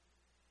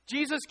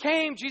 Jesus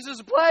came,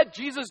 Jesus bled,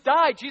 Jesus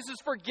died, Jesus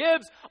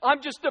forgives.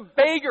 I'm just a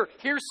beggar.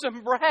 Here's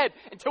some bread.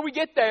 Until we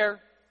get there,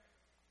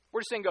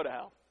 we're just saying go to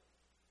hell.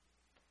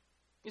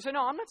 You say,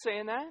 no, I'm not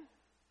saying that.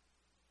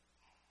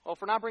 Well,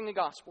 if we're not bringing the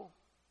gospel,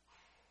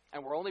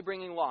 and we're only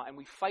bringing law, and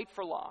we fight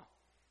for law,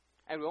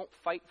 and we won't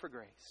fight for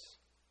grace.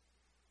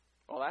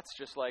 Well, that's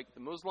just like the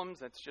Muslims,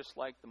 that's just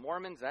like the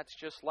Mormons, that's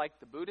just like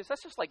the Buddhists,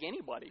 that's just like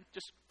anybody.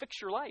 Just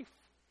fix your life.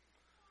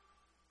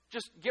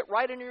 Just get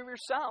right into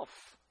yourself.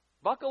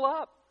 Buckle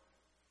up.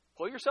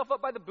 Pull yourself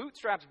up by the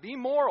bootstraps. Be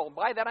moral.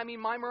 By that I mean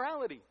my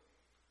morality.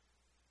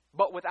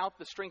 But without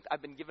the strength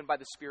I've been given by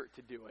the Spirit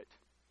to do it.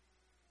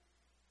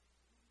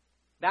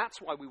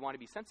 That's why we want to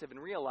be sensitive and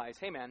realize,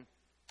 hey man,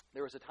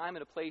 there is a time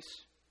and a place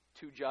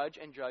to judge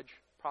and judge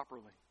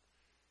properly.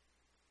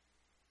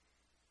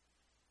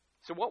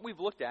 So what we've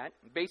looked at,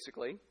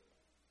 basically,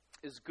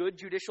 is good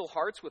judicial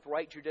hearts with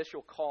right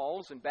judicial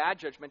calls and bad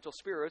judgmental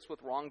spirits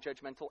with wrong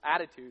judgmental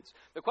attitudes.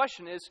 The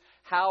question is,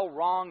 how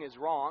wrong is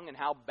wrong and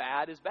how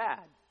bad is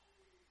bad?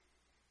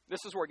 This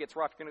is where it gets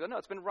rough. You're going to go, no,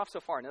 it's been rough so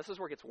far. Now this is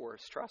where it gets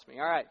worse. Trust me.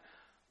 All right.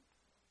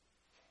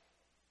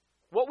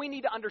 What we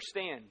need to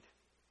understand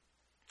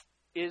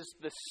is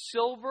the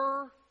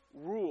silver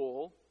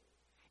rule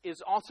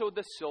is also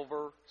the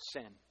silver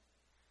sin.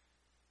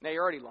 Now, you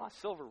already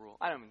lost silver rule.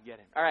 I don't even get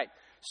it. All right.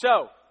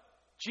 So,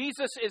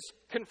 Jesus is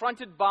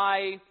confronted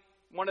by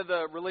one of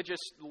the religious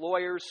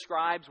lawyers,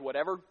 scribes,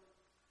 whatever,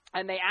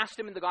 and they asked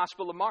him in the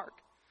Gospel of Mark,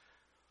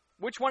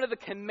 which one of the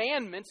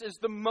commandments is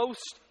the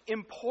most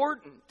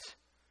important?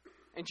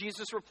 And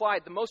Jesus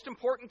replied, the most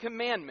important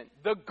commandment,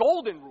 the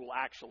golden rule,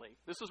 actually.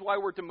 This is why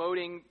we're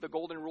demoting the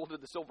golden rule to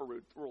the silver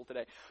rule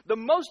today. The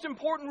most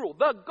important rule,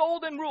 the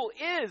golden rule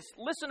is,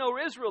 listen, O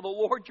Israel, the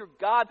Lord your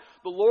God,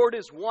 the Lord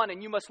is one,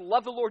 and you must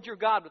love the Lord your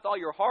God with all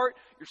your heart,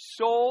 your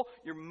soul,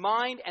 your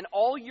mind, and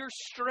all your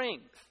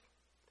strength.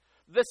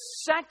 The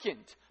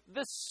second,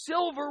 the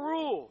silver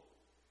rule,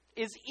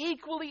 is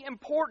equally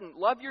important.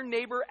 Love your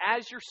neighbor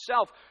as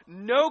yourself.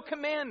 No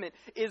commandment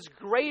is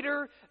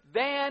greater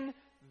than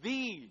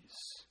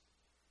these.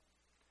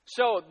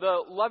 So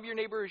the love your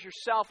neighbor as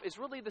yourself is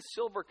really the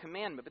silver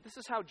commandment. But this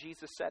is how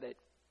Jesus said it.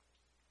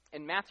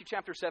 In Matthew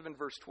chapter 7,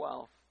 verse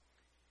 12.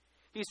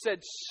 He said,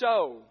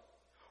 so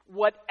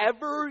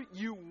whatever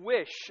you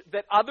wish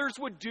that others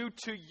would do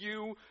to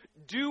you,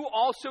 do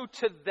also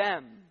to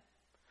them.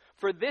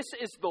 For this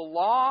is the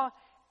law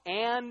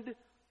and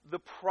the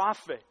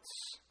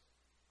prophets.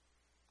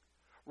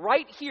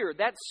 Right here,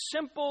 that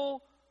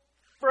simple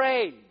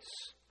phrase,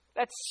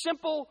 that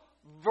simple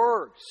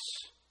verse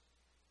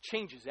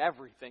changes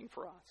everything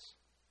for us.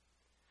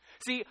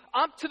 See,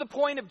 up to the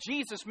point of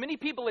Jesus, many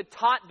people had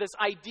taught this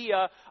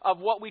idea of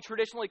what we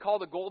traditionally call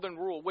the golden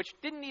rule, which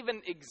didn't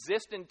even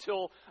exist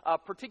until a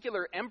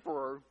particular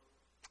emperor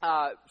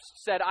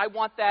said, I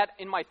want that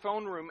in my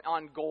throne room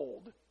on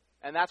gold.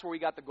 And that's where we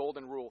got the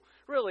golden rule.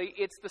 Really,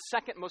 it's the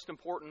second most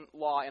important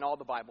law in all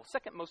the Bible.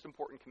 Second most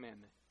important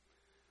commandment.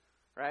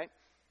 Right?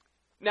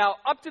 Now,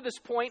 up to this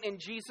point in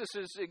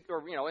Jesus's,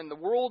 or in the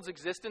world's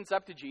existence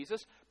up to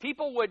Jesus,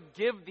 people would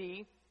give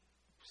the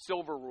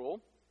silver rule,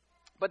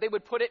 but they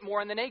would put it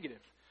more in the negative.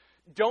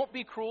 Don't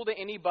be cruel to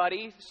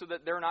anybody so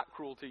that they're not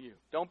cruel to you.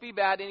 Don't be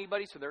bad to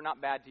anybody so they're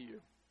not bad to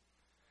you.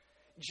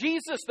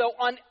 Jesus, though,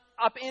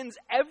 upends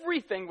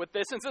everything with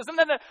this and says,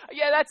 no,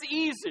 yeah, that's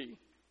easy.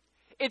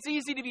 It's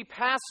easy to be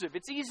passive.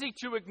 It's easy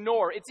to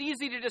ignore. It's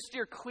easy to just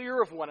steer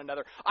clear of one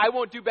another. I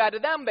won't do bad to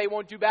them. They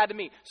won't do bad to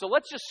me. So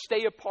let's just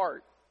stay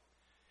apart.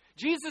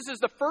 Jesus is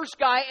the first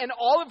guy in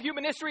all of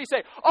human history to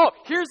say, oh,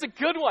 here's a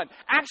good one.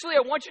 Actually,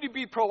 I want you to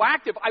be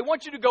proactive. I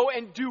want you to go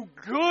and do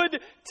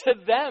good to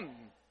them.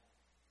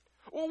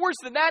 Well, worse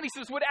than that, he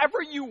says,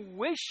 whatever you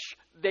wish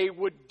they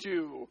would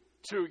do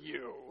to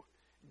you,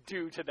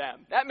 do to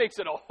them. That makes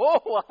it a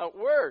whole lot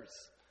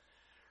worse,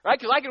 right?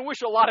 Because I can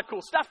wish a lot of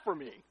cool stuff for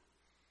me.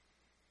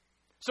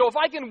 So if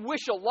I can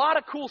wish a lot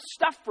of cool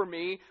stuff for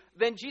me,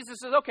 then Jesus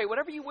says, okay,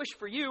 whatever you wish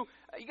for you,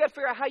 you got to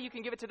figure out how you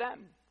can give it to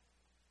them.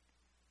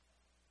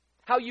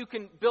 How you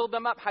can build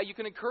them up, how you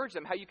can encourage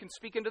them, how you can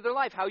speak into their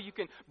life, how you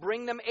can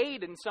bring them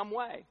aid in some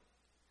way.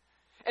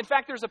 In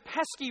fact, there's a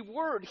pesky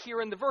word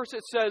here in the verse.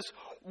 It says,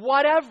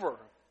 whatever.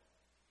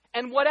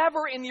 And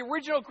whatever in the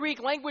original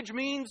Greek language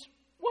means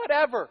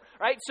whatever,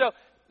 right? So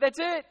that's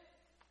it.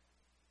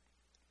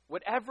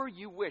 Whatever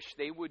you wish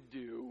they would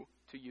do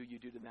to you, you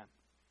do to them.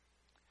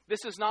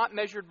 This is not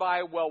measured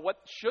by, well, what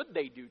should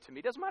they do to me?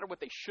 It doesn't matter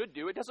what they should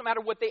do. It doesn't matter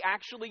what they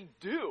actually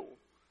do.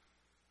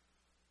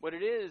 What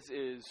it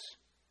is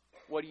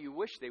what do you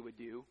wish they would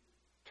do?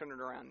 Turn it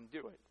around and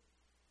do it.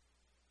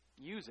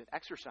 Use it.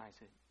 Exercise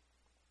it.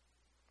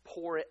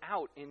 Pour it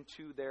out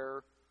into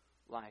their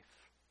life.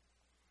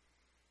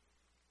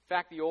 In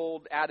fact, the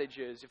old adage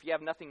is, if you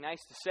have nothing nice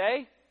to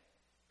say,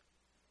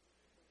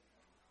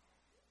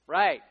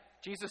 right,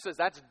 Jesus says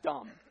that's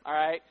dumb, all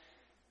right?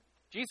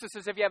 Jesus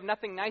says if you have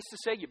nothing nice to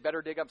say, you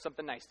better dig up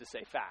something nice to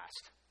say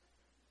fast.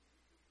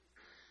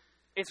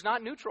 It's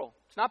not neutral.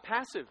 It's not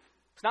passive.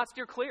 It's not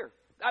steer clear.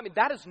 I mean,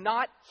 that is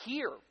not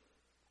here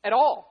at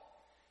all.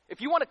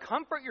 If you want to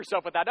comfort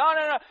yourself with that,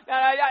 no,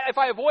 if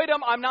I avoid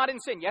them, I'm not in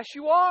sin. Yes,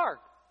 you are.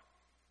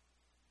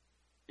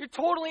 You're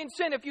totally in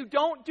sin if you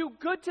don't do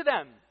good to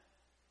them. In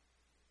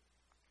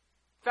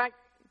fact,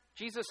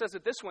 Jesus says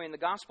it this way in the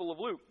Gospel of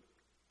Luke.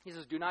 He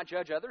says, do not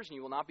judge others, and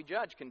you will not be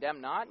judged.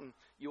 Condemn not, and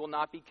you will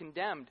not be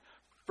condemned.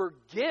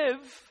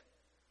 Forgive,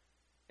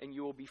 and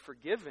you will be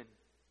forgiven.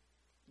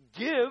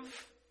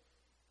 Give,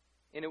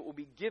 and it will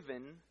be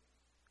given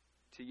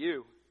to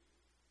you.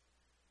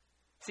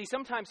 See,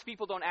 sometimes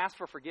people don't ask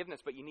for forgiveness,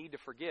 but you need to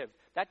forgive.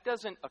 That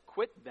doesn't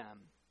acquit them.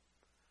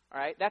 All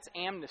right? That's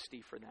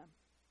amnesty for them.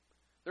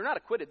 They're not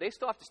acquitted. They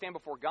still have to stand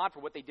before God for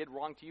what they did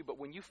wrong to you, but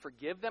when you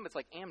forgive them, it's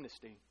like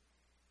amnesty.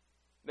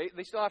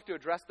 They still have to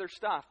address their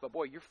stuff, but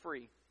boy, you're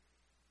free.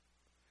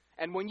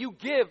 And when you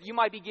give, you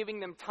might be giving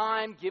them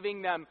time,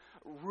 giving them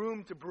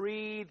room to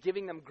breathe,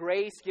 giving them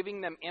grace,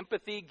 giving them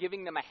empathy,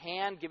 giving them a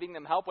hand, giving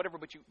them help, whatever,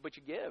 but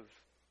you give.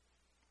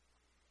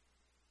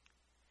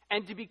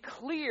 And to be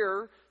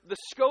clear, the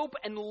scope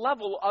and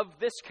level of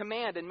this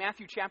command in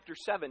Matthew chapter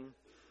 7,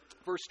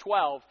 verse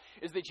 12,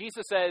 is that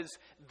Jesus says,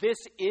 this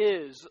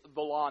is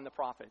the law and the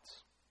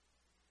prophets.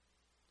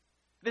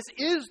 This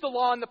is the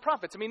law and the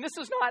prophets. I mean, this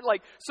is not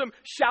like some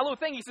shallow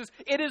thing. He says,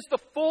 it is the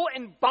full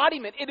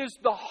embodiment. It is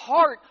the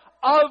heart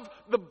of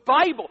the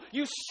Bible.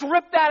 You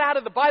strip that out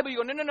of the Bible, you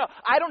go, no.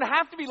 I don't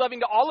have to be loving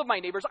to all of my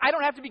neighbors. I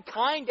don't have to be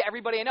kind to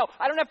everybody I know.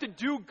 I don't have to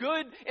do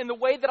good in the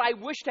way that I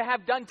wish to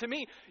have done to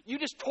me. You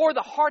just tore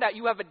the heart out.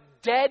 You have a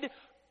dead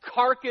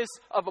carcass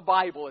of a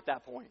Bible at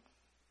that point.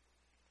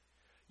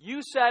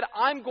 You said,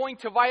 I'm going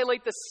to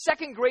violate the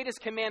second greatest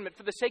commandment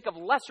for the sake of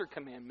lesser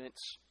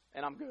commandments,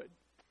 and I'm good.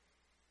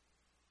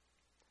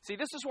 See,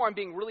 this is where I'm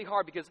being really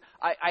hard, because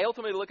I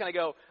ultimately look and I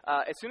go,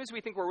 as soon as we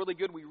think we're really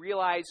good, we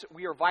realize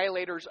we are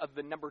violators of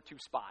the number 2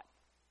 spot.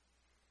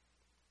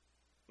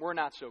 We're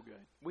not so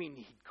good. We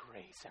need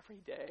grace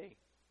every day.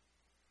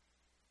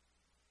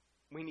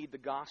 We need the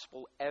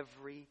gospel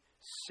every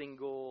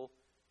single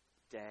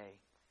day.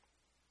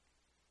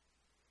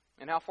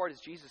 And how far does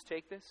Jesus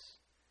take this?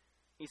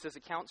 He says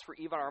it counts for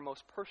even our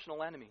most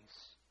personal enemies.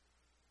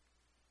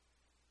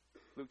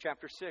 Luke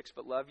chapter 6,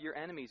 but love your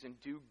enemies and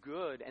do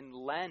good and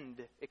lend,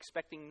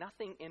 expecting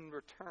nothing in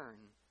return.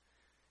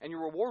 And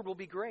your reward will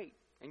be great,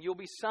 and you'll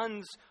be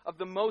sons of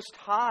the Most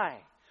High,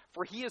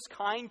 for He is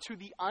kind to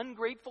the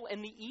ungrateful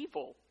and the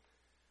evil.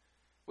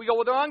 We go,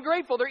 well, they're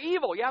ungrateful, they're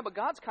evil. Yeah, but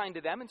God's kind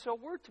to them, and so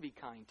we're to be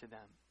kind to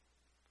them.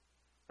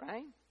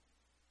 Right?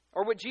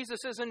 Or what Jesus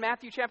says in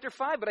Matthew chapter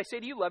 5, but I say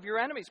to you, love your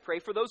enemies, pray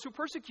for those who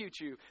persecute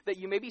you, that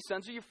you may be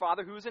sons of your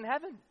Father who is in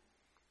heaven.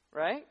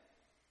 Right?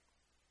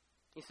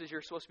 He says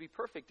you're supposed to be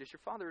perfect as your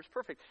Father is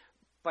perfect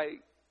by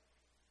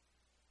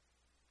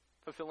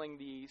fulfilling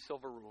the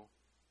silver rule.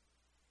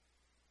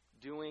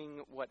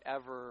 Doing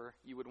whatever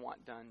you would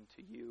want done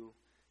to you,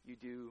 you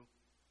do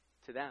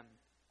to them.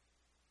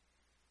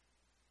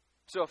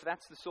 So if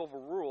that's the silver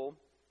rule,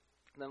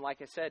 then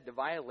like I said, to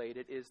violate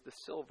it is the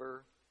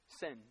silver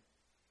sin.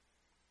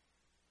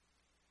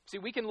 See,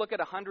 we can look at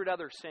 100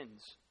 other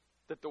sins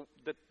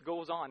that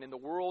goes on in the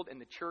world, in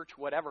the church,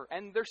 whatever,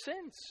 and they're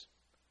sins.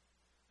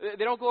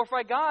 They don't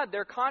glorify God.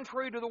 They're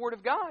contrary to the Word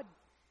of God.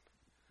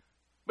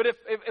 But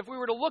if we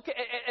were to look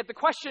at the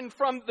question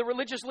from the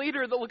religious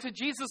leader that looks at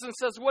Jesus and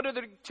says, what are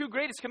the 2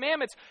 greatest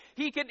commandments?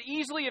 He could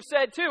easily have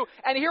said, too,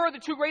 and here are the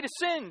 2 greatest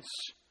sins.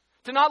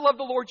 To not love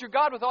the Lord your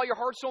God with all your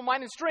heart, soul,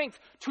 mind, and strength.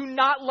 To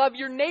not love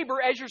your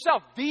neighbor as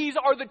yourself. These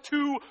are the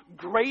 2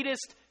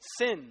 greatest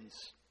sins.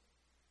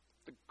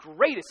 The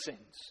greatest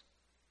sins.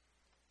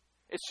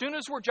 As soon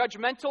as we're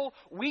judgmental,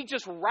 we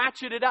just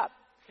ratchet it up.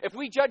 If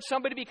we judge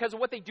somebody because of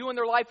what they do in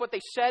their life, what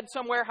they said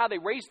somewhere, how they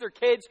raised their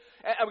kids,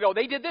 and we go,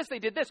 they did this,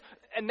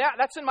 and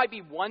that sin might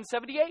be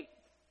 178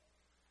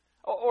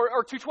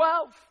 or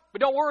 212.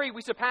 But don't worry,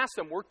 we surpass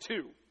them. We're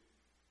 2.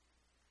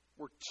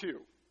 We're 2.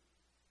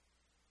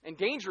 And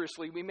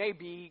dangerously, we may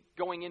be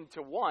going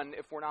into 1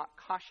 if we're not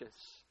cautious.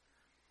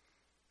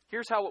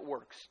 Here's how it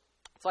works.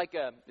 It's like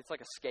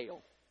a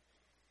scale.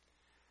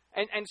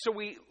 And so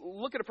we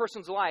look at a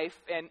person's life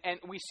and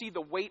we see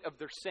the weight of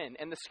their sin.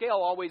 And the scale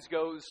always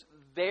goes,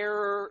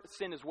 their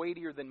sin is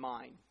weightier than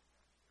mine.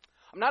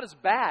 I'm not as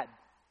bad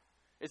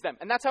as them.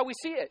 And that's how we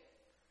see it.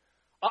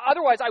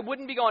 Otherwise, I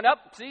wouldn't be going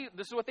up. See,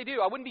 this is what they do.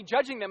 I wouldn't be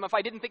judging them if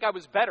I didn't think I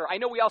was better. I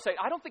know we all say,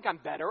 I don't think I'm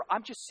better.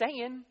 I'm just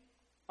saying.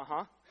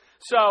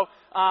 So,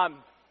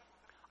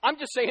 I'm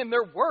just saying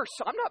they're worse.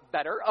 I'm not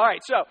better. All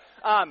right, so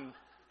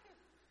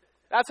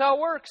that's how it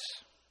works.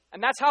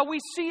 And that's how we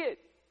see it.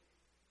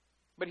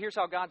 But here's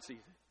how God sees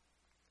it.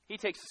 He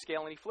takes the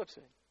scale and he flips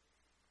it.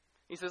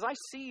 He says, I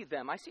see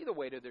them. I see the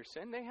weight of their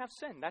sin. They have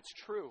sin. That's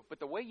true. But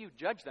the way you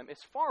judge them is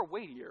far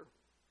weightier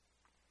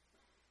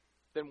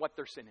than what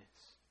their sin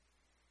is.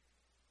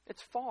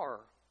 It's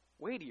far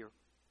weightier.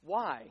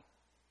 Why?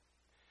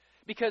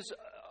 Because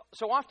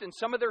so often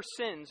some of their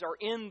sins are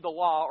in the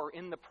law or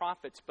in the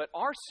prophets, but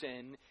our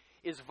sin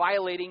is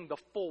violating the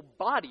full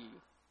body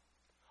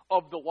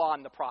of the law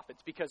and the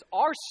prophets, because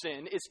our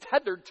sin is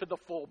tethered to the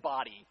full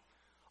body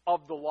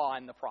of the law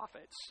and the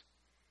prophets.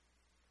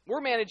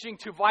 We're managing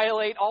to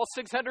violate all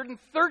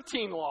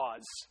 613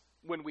 laws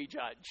when we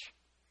judge.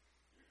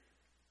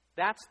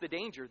 That's the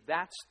danger.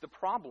 That's the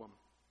problem.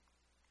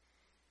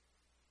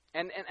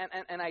 And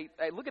I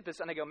look at this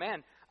and I go,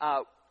 man,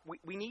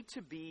 we need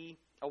to be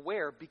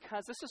aware,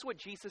 because this is what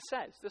Jesus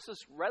says. This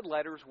is red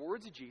letters,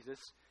 words of Jesus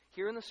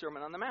here in the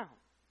Sermon on the Mount.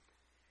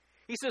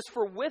 He says,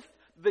 for with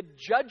the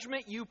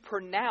judgment you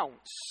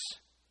pronounce,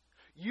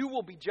 you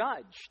will be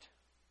judged.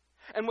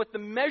 And with the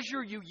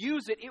measure you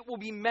use it will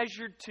be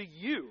measured to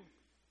you.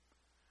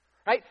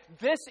 Right?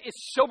 This is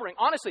sobering.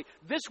 Honestly,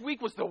 this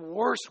week was the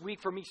worst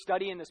week for me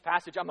studying this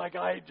passage. I'm like,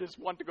 I just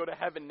want to go to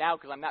heaven now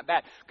because I'm that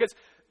bad. Because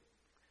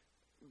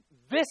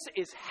this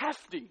is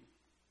hefty.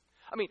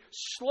 I mean,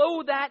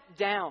 slow that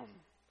down.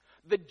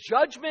 The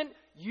judgment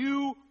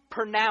you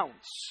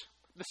pronounce,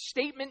 the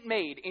statement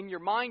made in your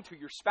mind to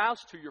your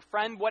spouse, to your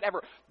friend,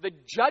 whatever, the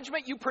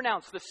judgment you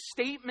pronounce, the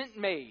statement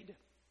made,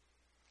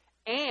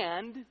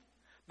 and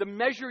the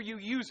measure you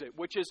use it,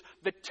 which is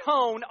the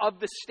tone of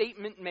the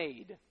statement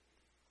made,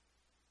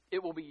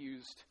 it will be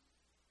used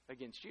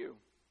against you.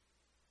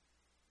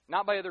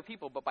 Not by other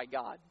people, but by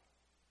God.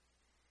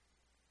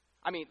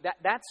 I mean,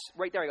 that's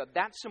right there. I go,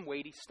 that's some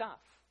weighty stuff.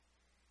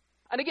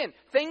 And again,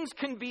 things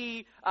can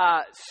be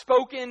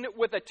spoken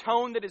with a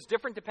tone that is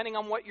different depending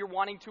on what you're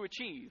wanting to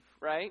achieve,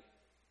 right?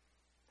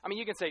 I mean,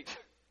 you can say,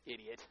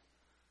 idiot.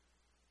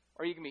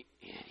 Or you can be,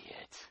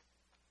 idiot.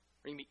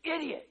 Or you can be,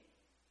 idiot.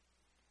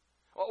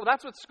 Well,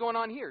 that's what's going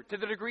on here. To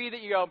the degree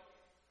that you go,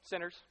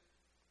 sinners,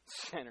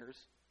 sinners,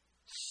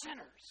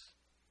 sinners,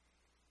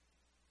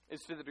 is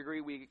to the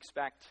degree we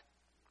expect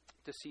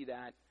to see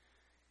that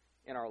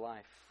in our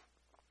life.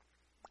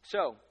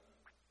 So,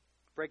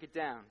 break it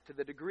down. To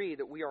the degree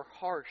that we are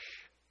harsh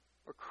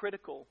or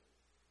critical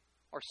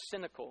or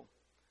cynical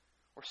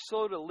or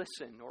slow to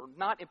listen or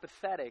not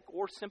empathetic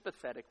or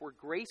sympathetic, we're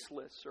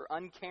graceless or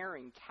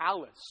uncaring,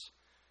 callous,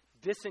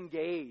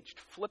 disengaged,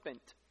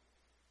 flippant.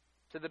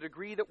 To the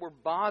degree that we're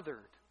bothered,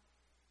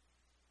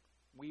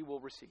 we will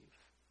receive.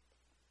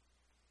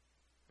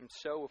 And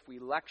so if we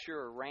lecture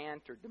or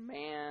rant or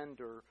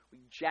demand or we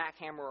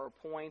jackhammer our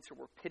points or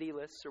we're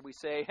pitiless or we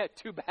say,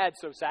 too bad,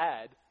 so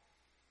sad,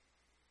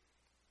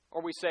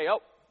 or we say,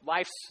 oh,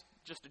 life's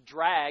just a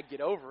drag, get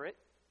over it.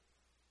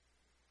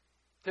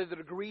 To the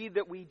degree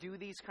that we do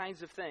these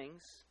kinds of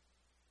things,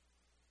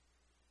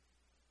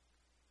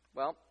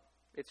 well,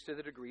 it's to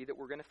the degree that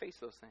we're going to face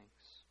those things.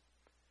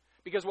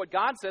 Because what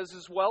God says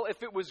is, well,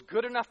 if it was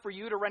good enough for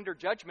you to render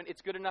judgment,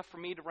 it's good enough for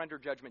me to render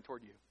judgment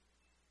toward you.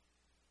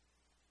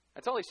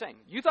 That's all he's saying.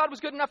 You thought it was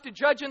good enough to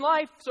judge in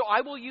life, so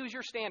I will use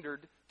your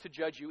standard to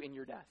judge you in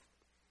your death.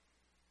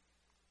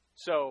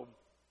 So,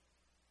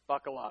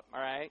 buckle up,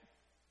 all right?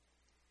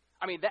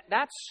 I mean,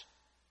 that's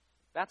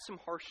some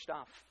harsh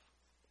stuff.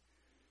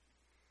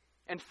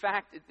 In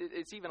fact,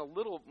 it's even a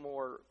little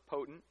more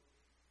potent,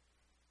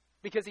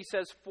 because he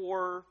says,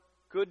 for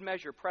good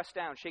measure, pressed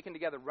down, shaken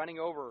together, running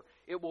over,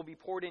 it will be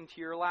poured into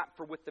your lap.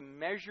 For with the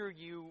measure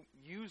you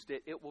used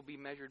it, it will be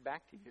measured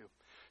back to you.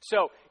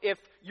 So if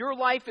your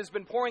life has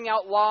been pouring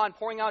out law and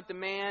pouring out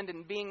demand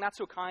and being not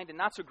so kind and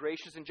not so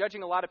gracious and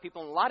judging a lot of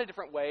people in a lot of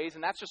different ways,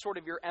 and that's just sort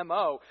of your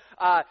MO,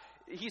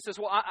 he says,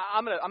 well,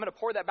 I'm going to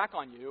pour that back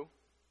on you.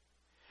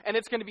 And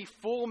it's going to be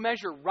full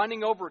measure,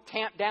 running over,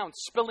 tamped down,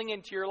 spilling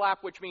into your lap,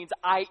 which means,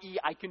 i.e.,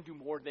 I can do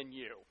more than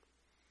you.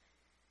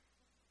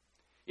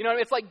 You know,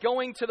 it's like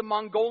going to the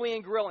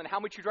Mongolian grill and how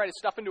much you try to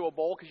stuff into a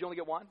bowl because you only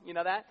get one. You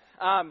know that?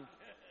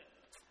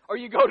 Or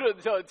you go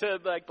to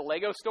like the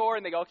Lego store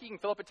and they go, okay, you can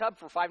fill up a tub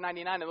for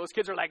 $5.99, and those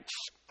kids are like,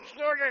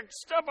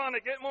 step on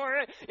it, get more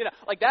in.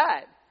 Like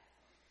that.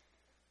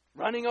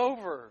 Running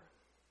over.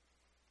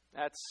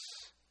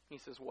 He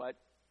says, what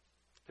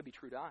could be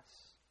true to us?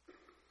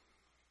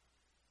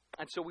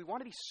 And so we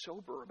want to be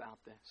sober about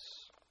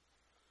this.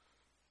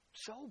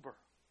 Sober.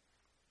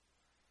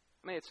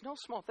 I mean, it's no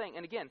small thing.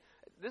 And again,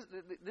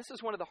 this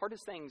is one of the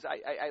hardest things.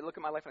 I look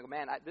at my life and I go,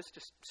 man, this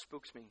just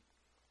spooks me.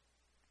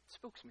 It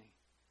spooks me.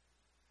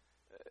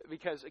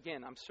 Because,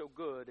 again, I'm so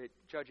good at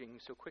judging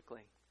so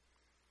quickly.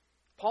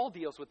 Paul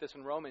deals with this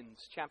in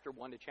Romans chapter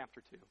 1 to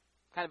chapter 2.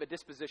 Kind of a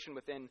disposition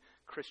within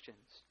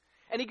Christians.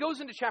 And he goes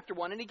into chapter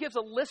 1 and he gives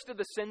a list of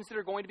the sins that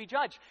are going to be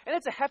judged. And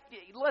it's a hefty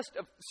list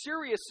of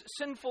serious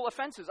sinful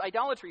offenses.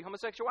 Idolatry,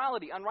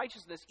 homosexuality,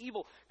 unrighteousness,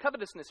 evil,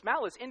 covetousness,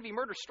 malice, envy,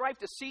 murder, strife,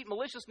 deceit,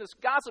 maliciousness,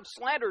 gossip,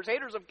 slanders,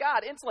 haters of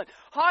God, insolent,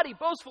 haughty,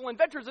 boastful,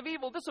 inventors of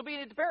evil,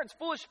 disobedient to parents,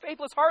 foolish,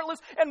 faithless, heartless,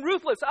 and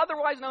ruthless,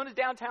 otherwise known as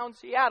downtown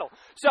Seattle.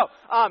 So,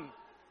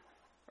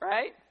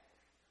 right?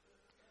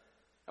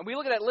 And we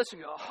look at that list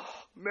and go,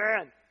 oh,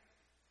 man,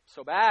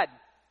 so bad.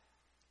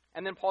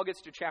 And then Paul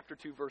gets to chapter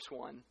 2, verse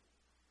 1.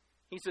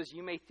 He says,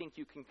 you may think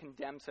you can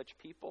condemn such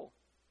people,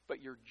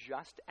 but you're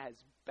just as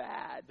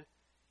bad,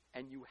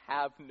 and you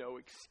have no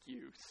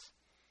excuse.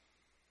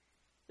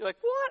 You're like,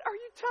 what are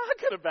you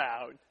talking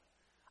about?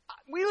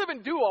 We live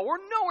in Duval. We're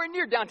nowhere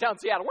near downtown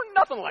Seattle. We're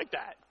nothing like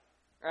that,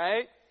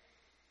 right?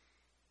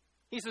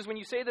 He says, when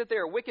you say that they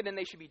are wicked and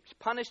they should be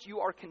punished, you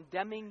are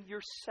condemning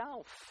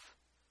yourself.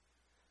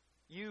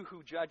 You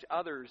who judge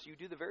others, you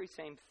do the very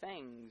same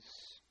things.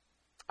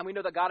 And we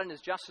know that God in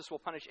his justice will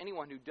punish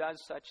anyone who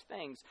does such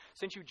things.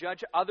 Since you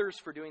judge others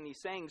for doing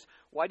these things,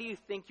 why do you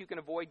think you can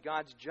avoid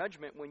God's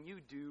judgment when you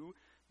do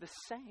the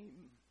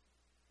same?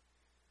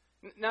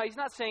 Now, he's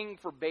not saying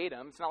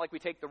verbatim. It's not like we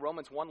take the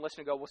Romans 1 list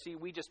and go, well, see,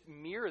 we just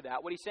mirror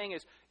that. What he's saying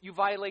is, you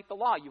violate the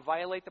law. You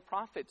violate the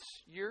prophets.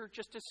 You're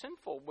just as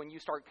sinful when you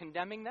start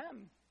condemning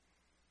them.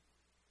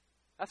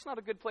 That's not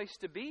a good place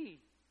to be.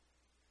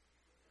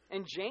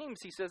 In James,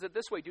 he says it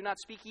this way, do not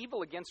speak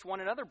evil against one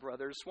another,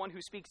 brothers. One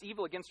who speaks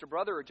evil against a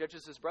brother or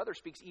judges his brother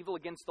speaks evil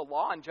against the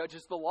law and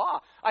judges the law.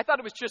 I thought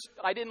it was just,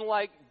 I didn't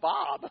like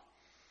Bob.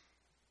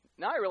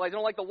 Now I realize I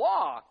don't like the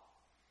law.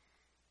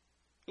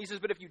 He says,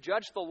 but if you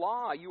judge the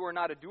law, you are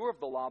not a doer of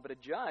the law, but a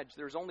judge.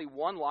 There's only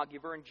one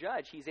lawgiver and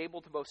judge. He's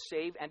able to both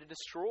save and to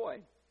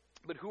destroy.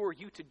 But who are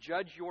you to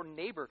judge your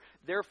neighbor?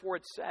 Therefore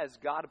it says,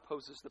 God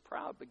opposes the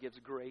proud, but gives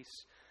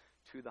grace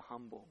to the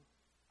humble.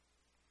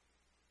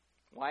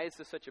 Why is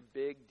this such a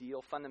big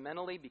deal?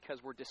 Fundamentally,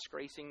 because we're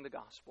disgracing the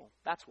gospel.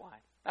 That's why.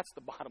 That's the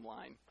bottom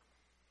line.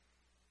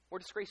 We're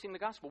disgracing the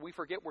gospel. We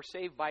forget we're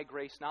saved by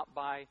grace, not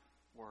by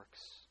works.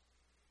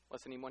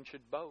 Lest anyone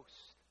should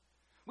boast.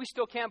 We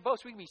still can't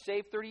boast. We can be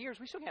saved 30 years.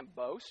 We still can't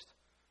boast.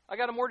 I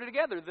got it more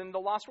together than the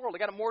lost world. I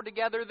got it more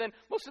together than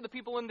most of the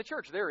people in the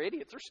church. They're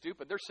idiots. They're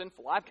stupid. They're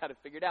sinful. I've got it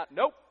figured out.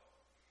 Nope.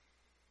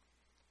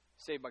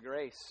 Saved by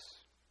grace.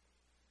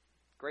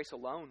 Grace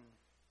alone.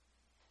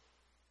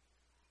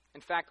 In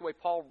fact, the way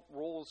Paul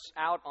rolls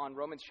out on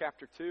Romans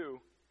chapter 2,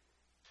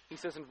 he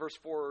says in verse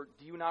 4,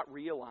 do you not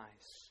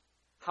realize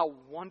how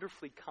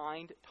wonderfully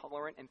kind,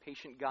 tolerant, and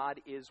patient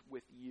God is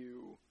with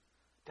you?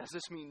 Does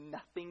this mean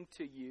nothing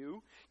to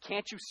you?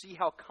 Can't you see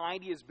how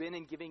kind he has been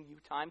in giving you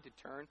time to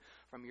turn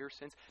from your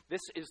sins?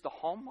 This is the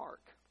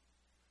hallmark,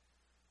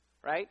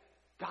 right?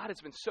 God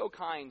has been so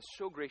kind,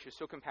 so gracious,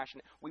 so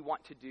compassionate. We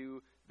want to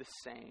do the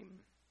same.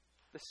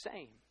 The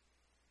same.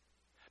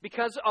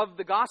 Because of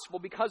the gospel,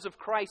 because of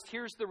Christ,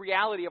 here's the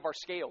reality of our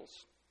scales.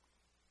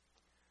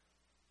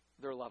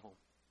 They're level.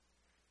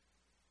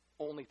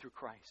 Only through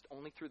Christ.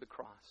 Only through the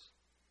cross.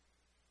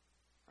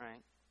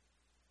 Right?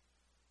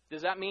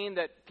 Does that mean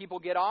that people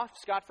get off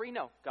scot-free?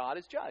 No. God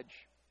is judge.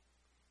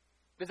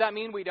 Does that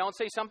mean we don't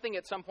say something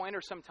at some point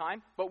or some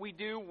time? But we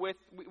do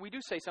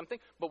say something,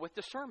 but with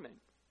discernment,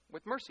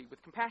 with mercy,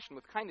 with compassion,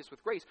 with kindness,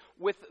 with grace,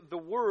 with the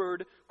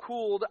word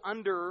cooled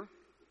under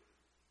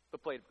the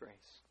plate of grace.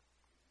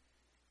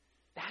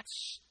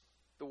 That's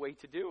the way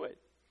to do it.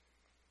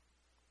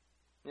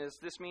 Does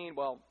this mean,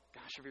 well,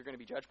 gosh, if you're going to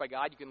be judged by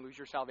God, you can lose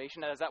your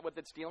salvation? Is that what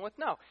that's dealing with?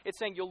 No. It's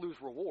saying you'll lose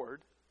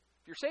reward.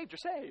 If you're saved,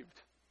 you're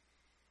saved.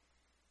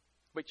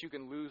 But you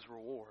can lose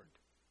reward.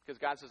 Because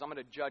God says, I'm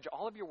going to judge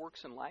all of your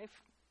works in life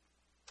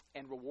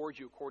and reward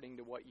you according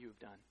to what you've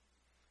done.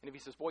 And if he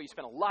says, boy, you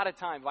spent a lot of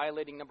time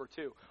violating number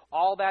 2.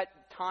 All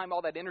that time,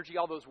 all that energy,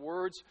 all those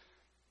words,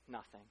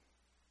 nothing.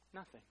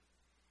 Nothing.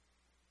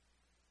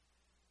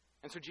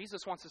 And so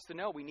Jesus wants us to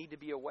know we need to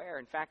be aware.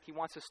 In fact, he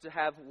wants us to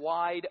have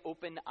wide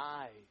open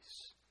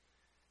eyes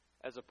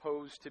as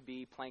opposed to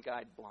be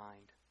plank-eyed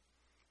blind.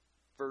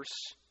 Verse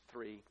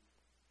 3.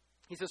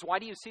 He says, why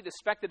do you see the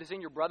speck that is in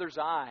your brother's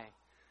eye,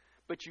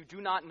 but you do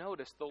not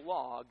notice the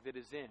log that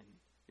is in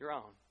your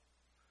own?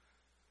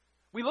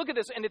 We look at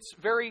this and it's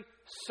very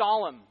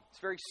solemn. It's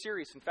very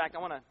serious. In fact, I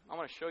want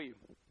to show you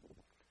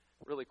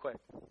really quick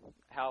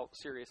how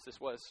serious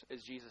this was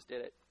as Jesus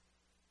did it.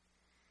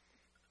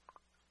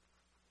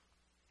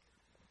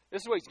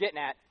 This is what he's getting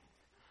at.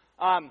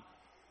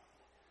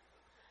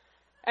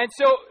 And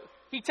so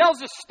he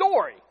tells a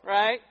story,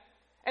 right?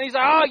 And he's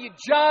like, oh, you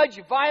judge,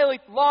 you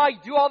violate the law, you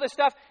do all this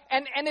stuff.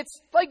 And it's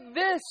like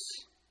this.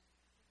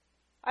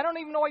 I don't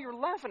even know why you're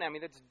laughing at me.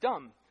 That's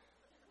dumb.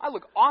 I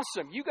look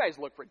awesome. You guys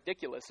look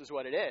ridiculous is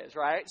what it is,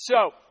 right?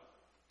 So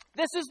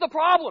this is the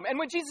problem. And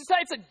when Jesus said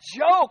it's a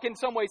joke in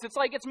some ways, it's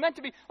like it's meant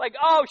to be like,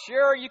 oh,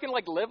 sure, you can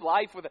like live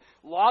life with a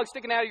log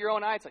sticking out of your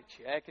own eye. It's like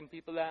checking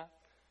people out.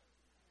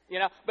 You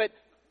know, but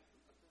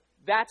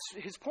that's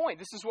his point.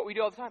 This is what we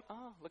do all the time.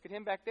 Oh, look at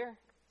him back there.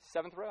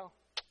 7th row.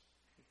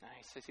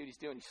 Nice. I see what he's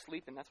doing. He's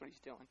sleeping. That's what he's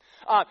doing.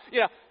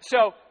 You know,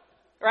 so,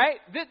 right?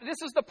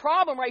 This is the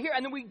problem right here.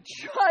 And then we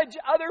judge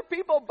other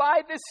people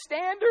by this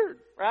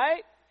standard,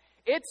 right?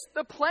 It's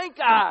the plank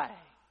eye.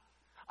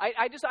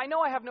 I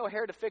know I have no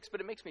hair to fix, but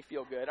it makes me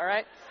feel good, all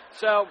right?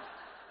 So,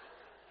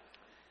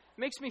 it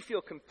makes me feel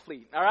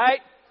complete, all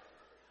right?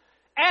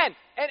 And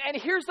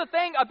here's the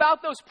thing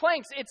about those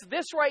planks. It's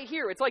this right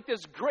here. It's like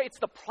this great, it's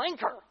the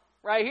planker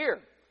right here.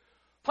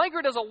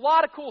 Planker does a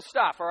lot of cool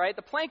stuff, all right?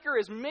 The planker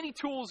is many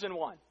tools in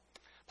one.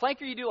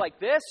 Planker, you do like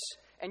this,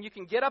 and you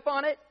can get up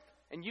on it,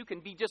 and you can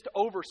be just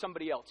over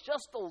somebody else,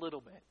 just a little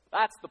bit.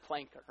 That's the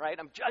planker, right?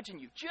 I'm judging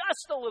you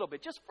just a little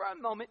bit, just for a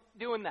moment,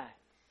 doing that.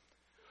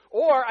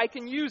 Or I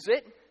can use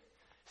it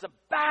as a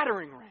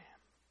battering ram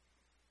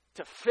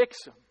to fix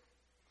them.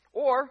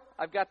 Or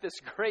I've got this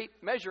great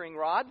measuring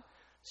rod,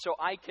 so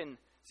I can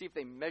see if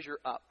they measure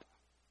up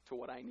to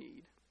what I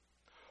need.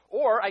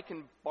 Or I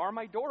can bar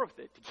my door with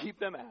it to keep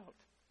them out.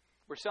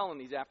 We're selling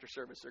these after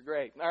service. They're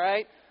great. All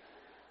right?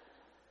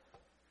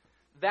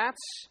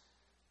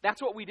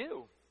 That's what we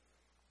do.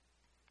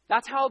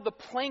 That's how the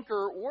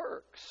planker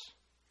works.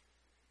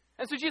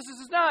 And so Jesus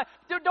says,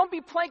 no, don't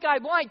be plank-eye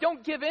blind.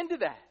 Don't give in to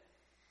that.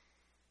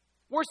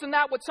 Worse than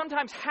that, what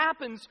sometimes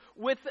happens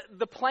with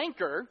the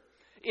planker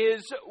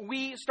is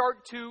we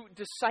start to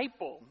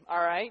disciple, all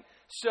right?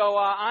 So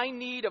I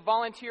need a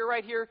volunteer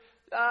right here.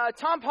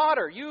 Tom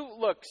Potter, you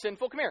look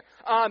sinful. Come here.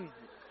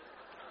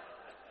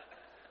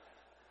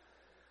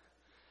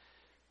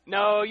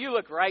 No, you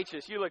look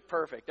righteous. You look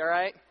perfect, all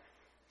right?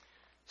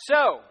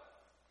 So,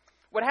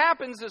 what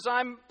happens is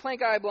I'm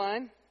plank-eye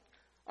blind.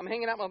 I'm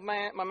hanging out with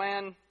my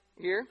man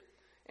here.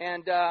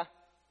 And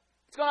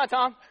what's going on,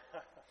 Tom?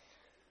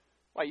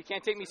 Why, you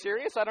can't take me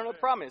serious? I don't know what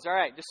the problem is. All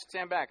right, just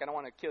stand back. I don't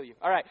want to kill you.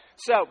 All right,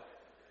 so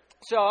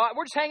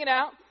we're just hanging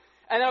out.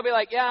 And then I'll be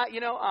like, yeah, you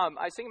know, I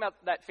was thinking about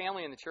that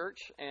family in the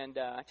church and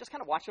just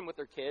kind of watching them with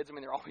their kids. I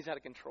mean, they're always out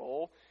of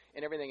control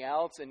and everything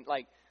else. And,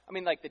 like,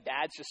 the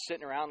dad's just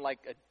sitting around like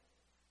a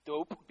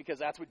dope because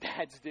that's what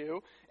dads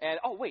do. And,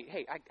 oh, wait,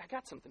 hey, I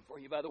got something for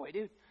you, by the way,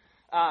 dude.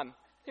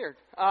 Here.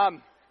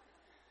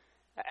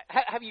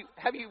 Have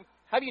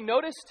you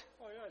noticed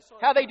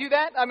how they do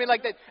that? I mean,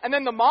 like that. And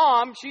then the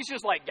mom, she's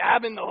just like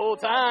gabbing the whole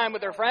time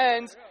with her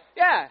friends.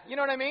 Yeah, you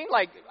know what I mean?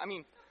 Like, I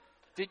mean,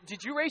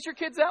 did you raise your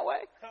kids that way?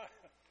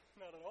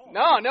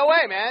 No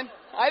way, man.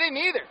 I didn't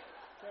either.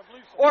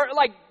 Or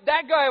like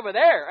that guy over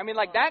there. I mean,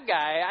 like that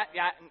guy.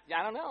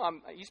 I don't know.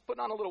 He's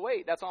putting on a little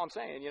weight. That's all I'm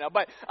saying, you know.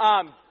 But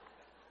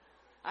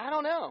I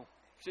don't know.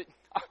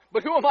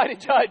 But who am I to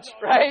judge,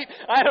 right?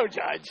 I don't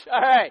judge.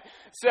 All right.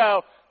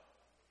 So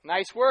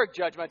nice work,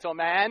 judgmental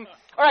man.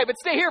 All right, but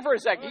stay here for a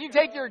second. You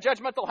take your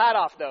judgmental hat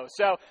off, though.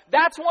 So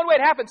that's one way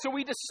it happens. So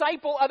we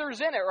disciple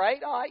others in it,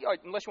 right?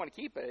 Unless you want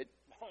to keep it,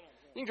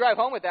 you can drive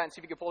home with that and see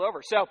if you can pull it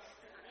over. So,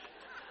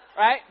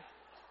 right?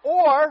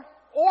 Or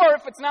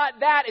if it's not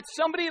that, it's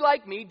somebody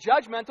like me,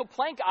 judgmental,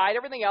 plank-eyed,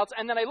 everything else,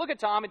 and then I look at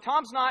Tom, and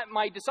Tom's not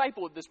my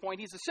disciple at this point.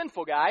 He's a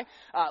sinful guy.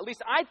 At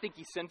least I think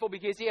he's sinful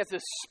because he has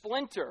this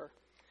splinter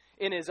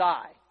in his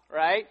eye,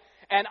 right?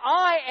 And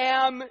I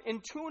am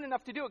in tune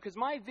enough to do it because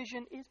my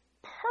vision is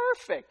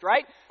perfect,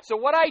 right? So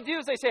what I do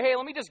is I say, hey,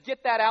 let me just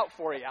get that out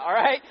for you, all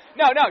right?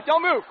 No,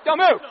 don't move.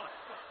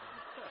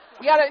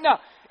 You gotta, no,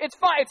 it's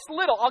fine. It's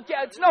little.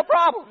 It's no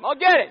problem. I'll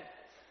get it,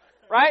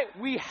 right?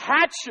 We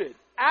hatchet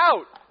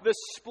out the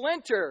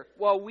splinter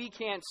while we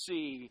can't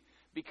see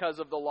because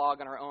of the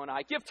log in our own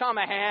eye. Give Tom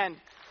a hand.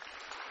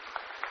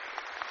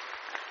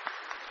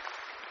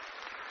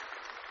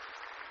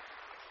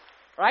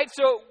 Right?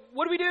 So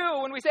what do we do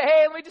when we say,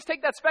 hey, let me just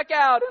take that speck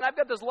out and I've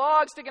got this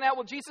log sticking out?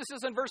 Well, Jesus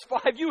says in verse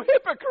 5, you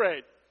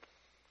hypocrite.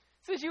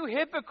 He says, you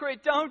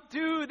hypocrite, don't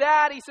do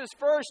that. He says,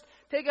 first,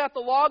 take out the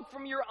log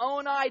from your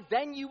own eye,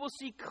 then you will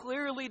see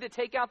clearly to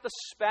take out the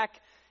speck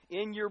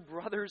in your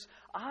brother's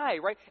eye,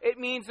 right? It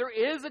means there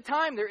is a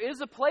time, there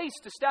is a place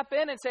to step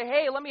in and say,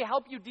 hey, let me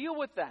help you deal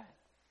with that.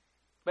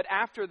 But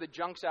after the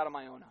junk's out of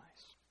my own eyes.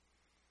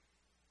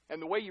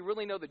 And the way you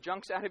really know the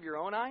junk's out of your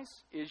own eyes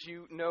is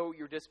you know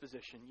your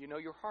disposition. You know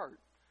your heart.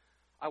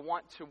 I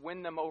want to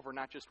win them over,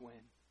 not just win.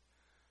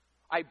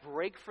 I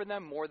break for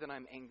them more than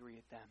I'm angry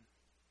at them.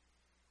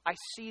 I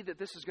see that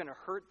this is going to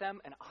hurt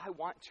them, and I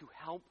want to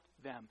help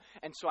them.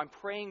 And so I'm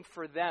praying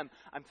for them.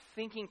 I'm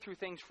thinking through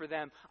things for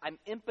them. I'm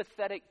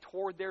empathetic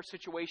toward their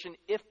situation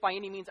if by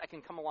any means I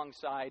can come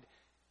alongside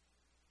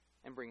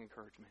and bring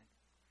encouragement.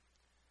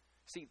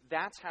 See,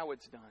 that's how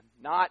it's done.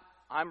 Not,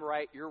 I'm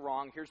right, you're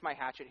wrong, here's my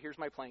hatchet, here's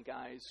my plank,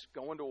 guys,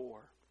 going to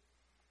war.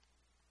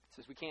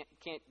 says we can't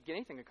get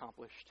anything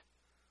accomplished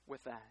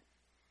with that.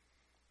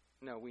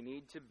 No, we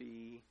need to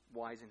be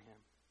wise in him.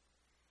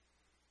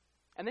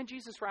 And then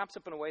Jesus wraps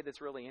up in a way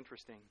that's really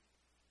interesting.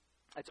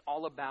 It's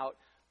all about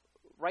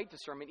right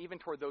discernment, even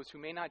toward those who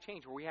may not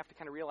change, where we have to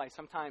kind of realize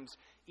sometimes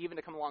even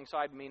to come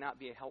alongside may not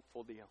be a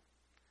helpful deal.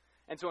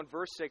 And so in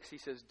verse 6, he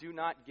says, do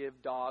not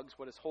give dogs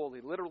what is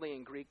holy. Literally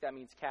in Greek, that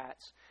means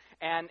cats.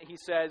 And he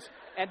says,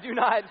 and do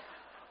not...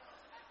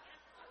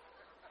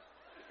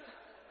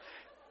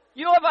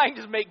 You know, if I can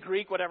just make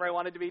Greek whatever I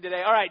want it to be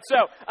today. All right,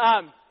 so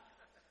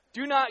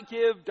do not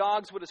give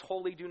dogs what is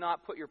holy. Do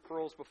not put your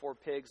pearls before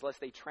pigs,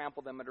 lest they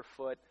trample them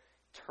underfoot,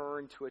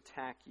 turn to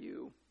attack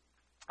you.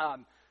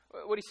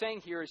 What he's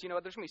saying here is,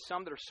 there's going to be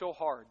some that are so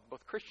hard,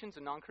 both Christians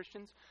and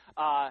non-Christians,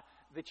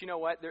 that you know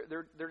what,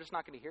 they're just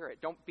not going to hear it.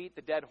 Don't beat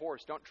the dead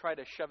horse. Don't try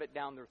to shove it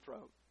down their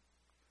throat.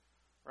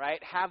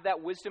 Right? Have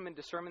that wisdom and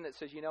discernment that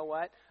says, you know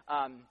what,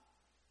 I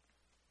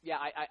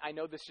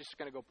know this is just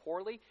going to go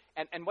poorly.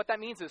 And what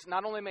that means is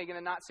not only am I going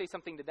to not say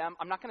something to them,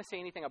 I'm not going to say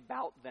anything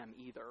about them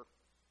either.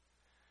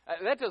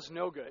 That does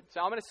no good.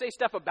 So I'm going to say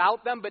stuff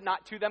about them, but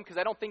not to them, because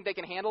I don't think they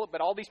can handle it, but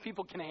all these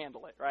people can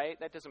handle it, right?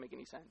 That doesn't make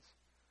any sense.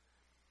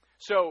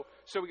 So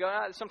we go,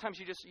 sometimes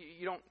you just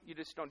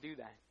don't do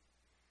that.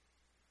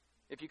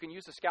 If you can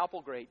use a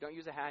scalpel, great. Don't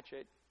use a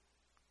hatchet.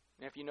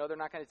 And if you know they're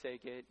not going to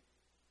take it,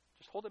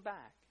 just hold it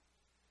back.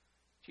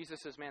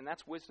 Jesus says, man,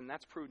 that's wisdom,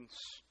 that's prudence.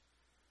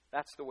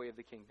 That's the way of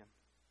the kingdom.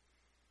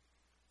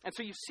 And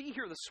so you see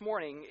here this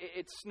morning,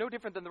 it's no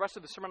different than the rest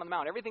of the Sermon on the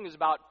Mount. Everything is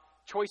about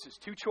choices,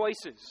 two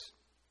choices.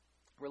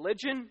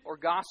 Religion or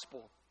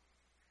gospel.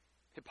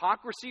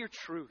 Hypocrisy or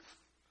truth.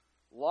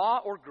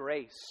 Law or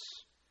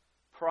grace.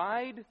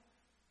 Pride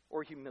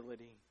or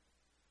humility.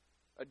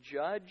 A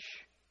judge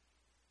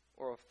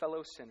or a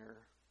fellow sinner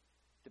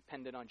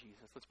dependent on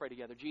Jesus. Let's pray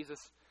together. Jesus,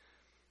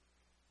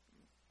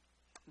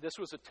 this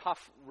was a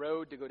tough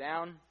road to go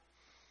down.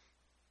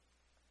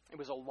 It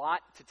was a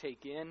lot to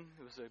take in.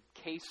 It was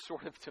a case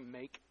sort of to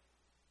make.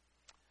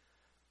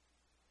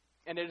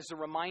 And it is a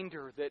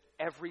reminder that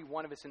every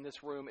one of us in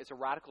this room is a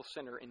radical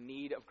sinner in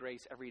need of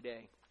grace every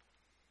day.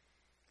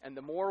 And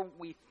the more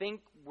we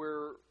think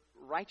we're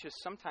righteous,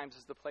 sometimes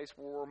is the place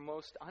where we're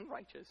most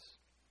unrighteous.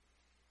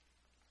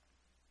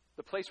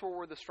 The place where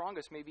we're the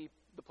strongest may be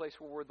the place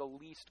where we're the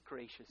least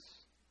gracious.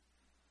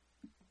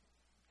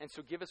 And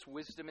so give us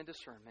wisdom and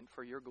discernment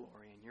for your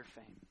glory and your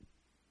fame.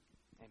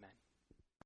 Amen.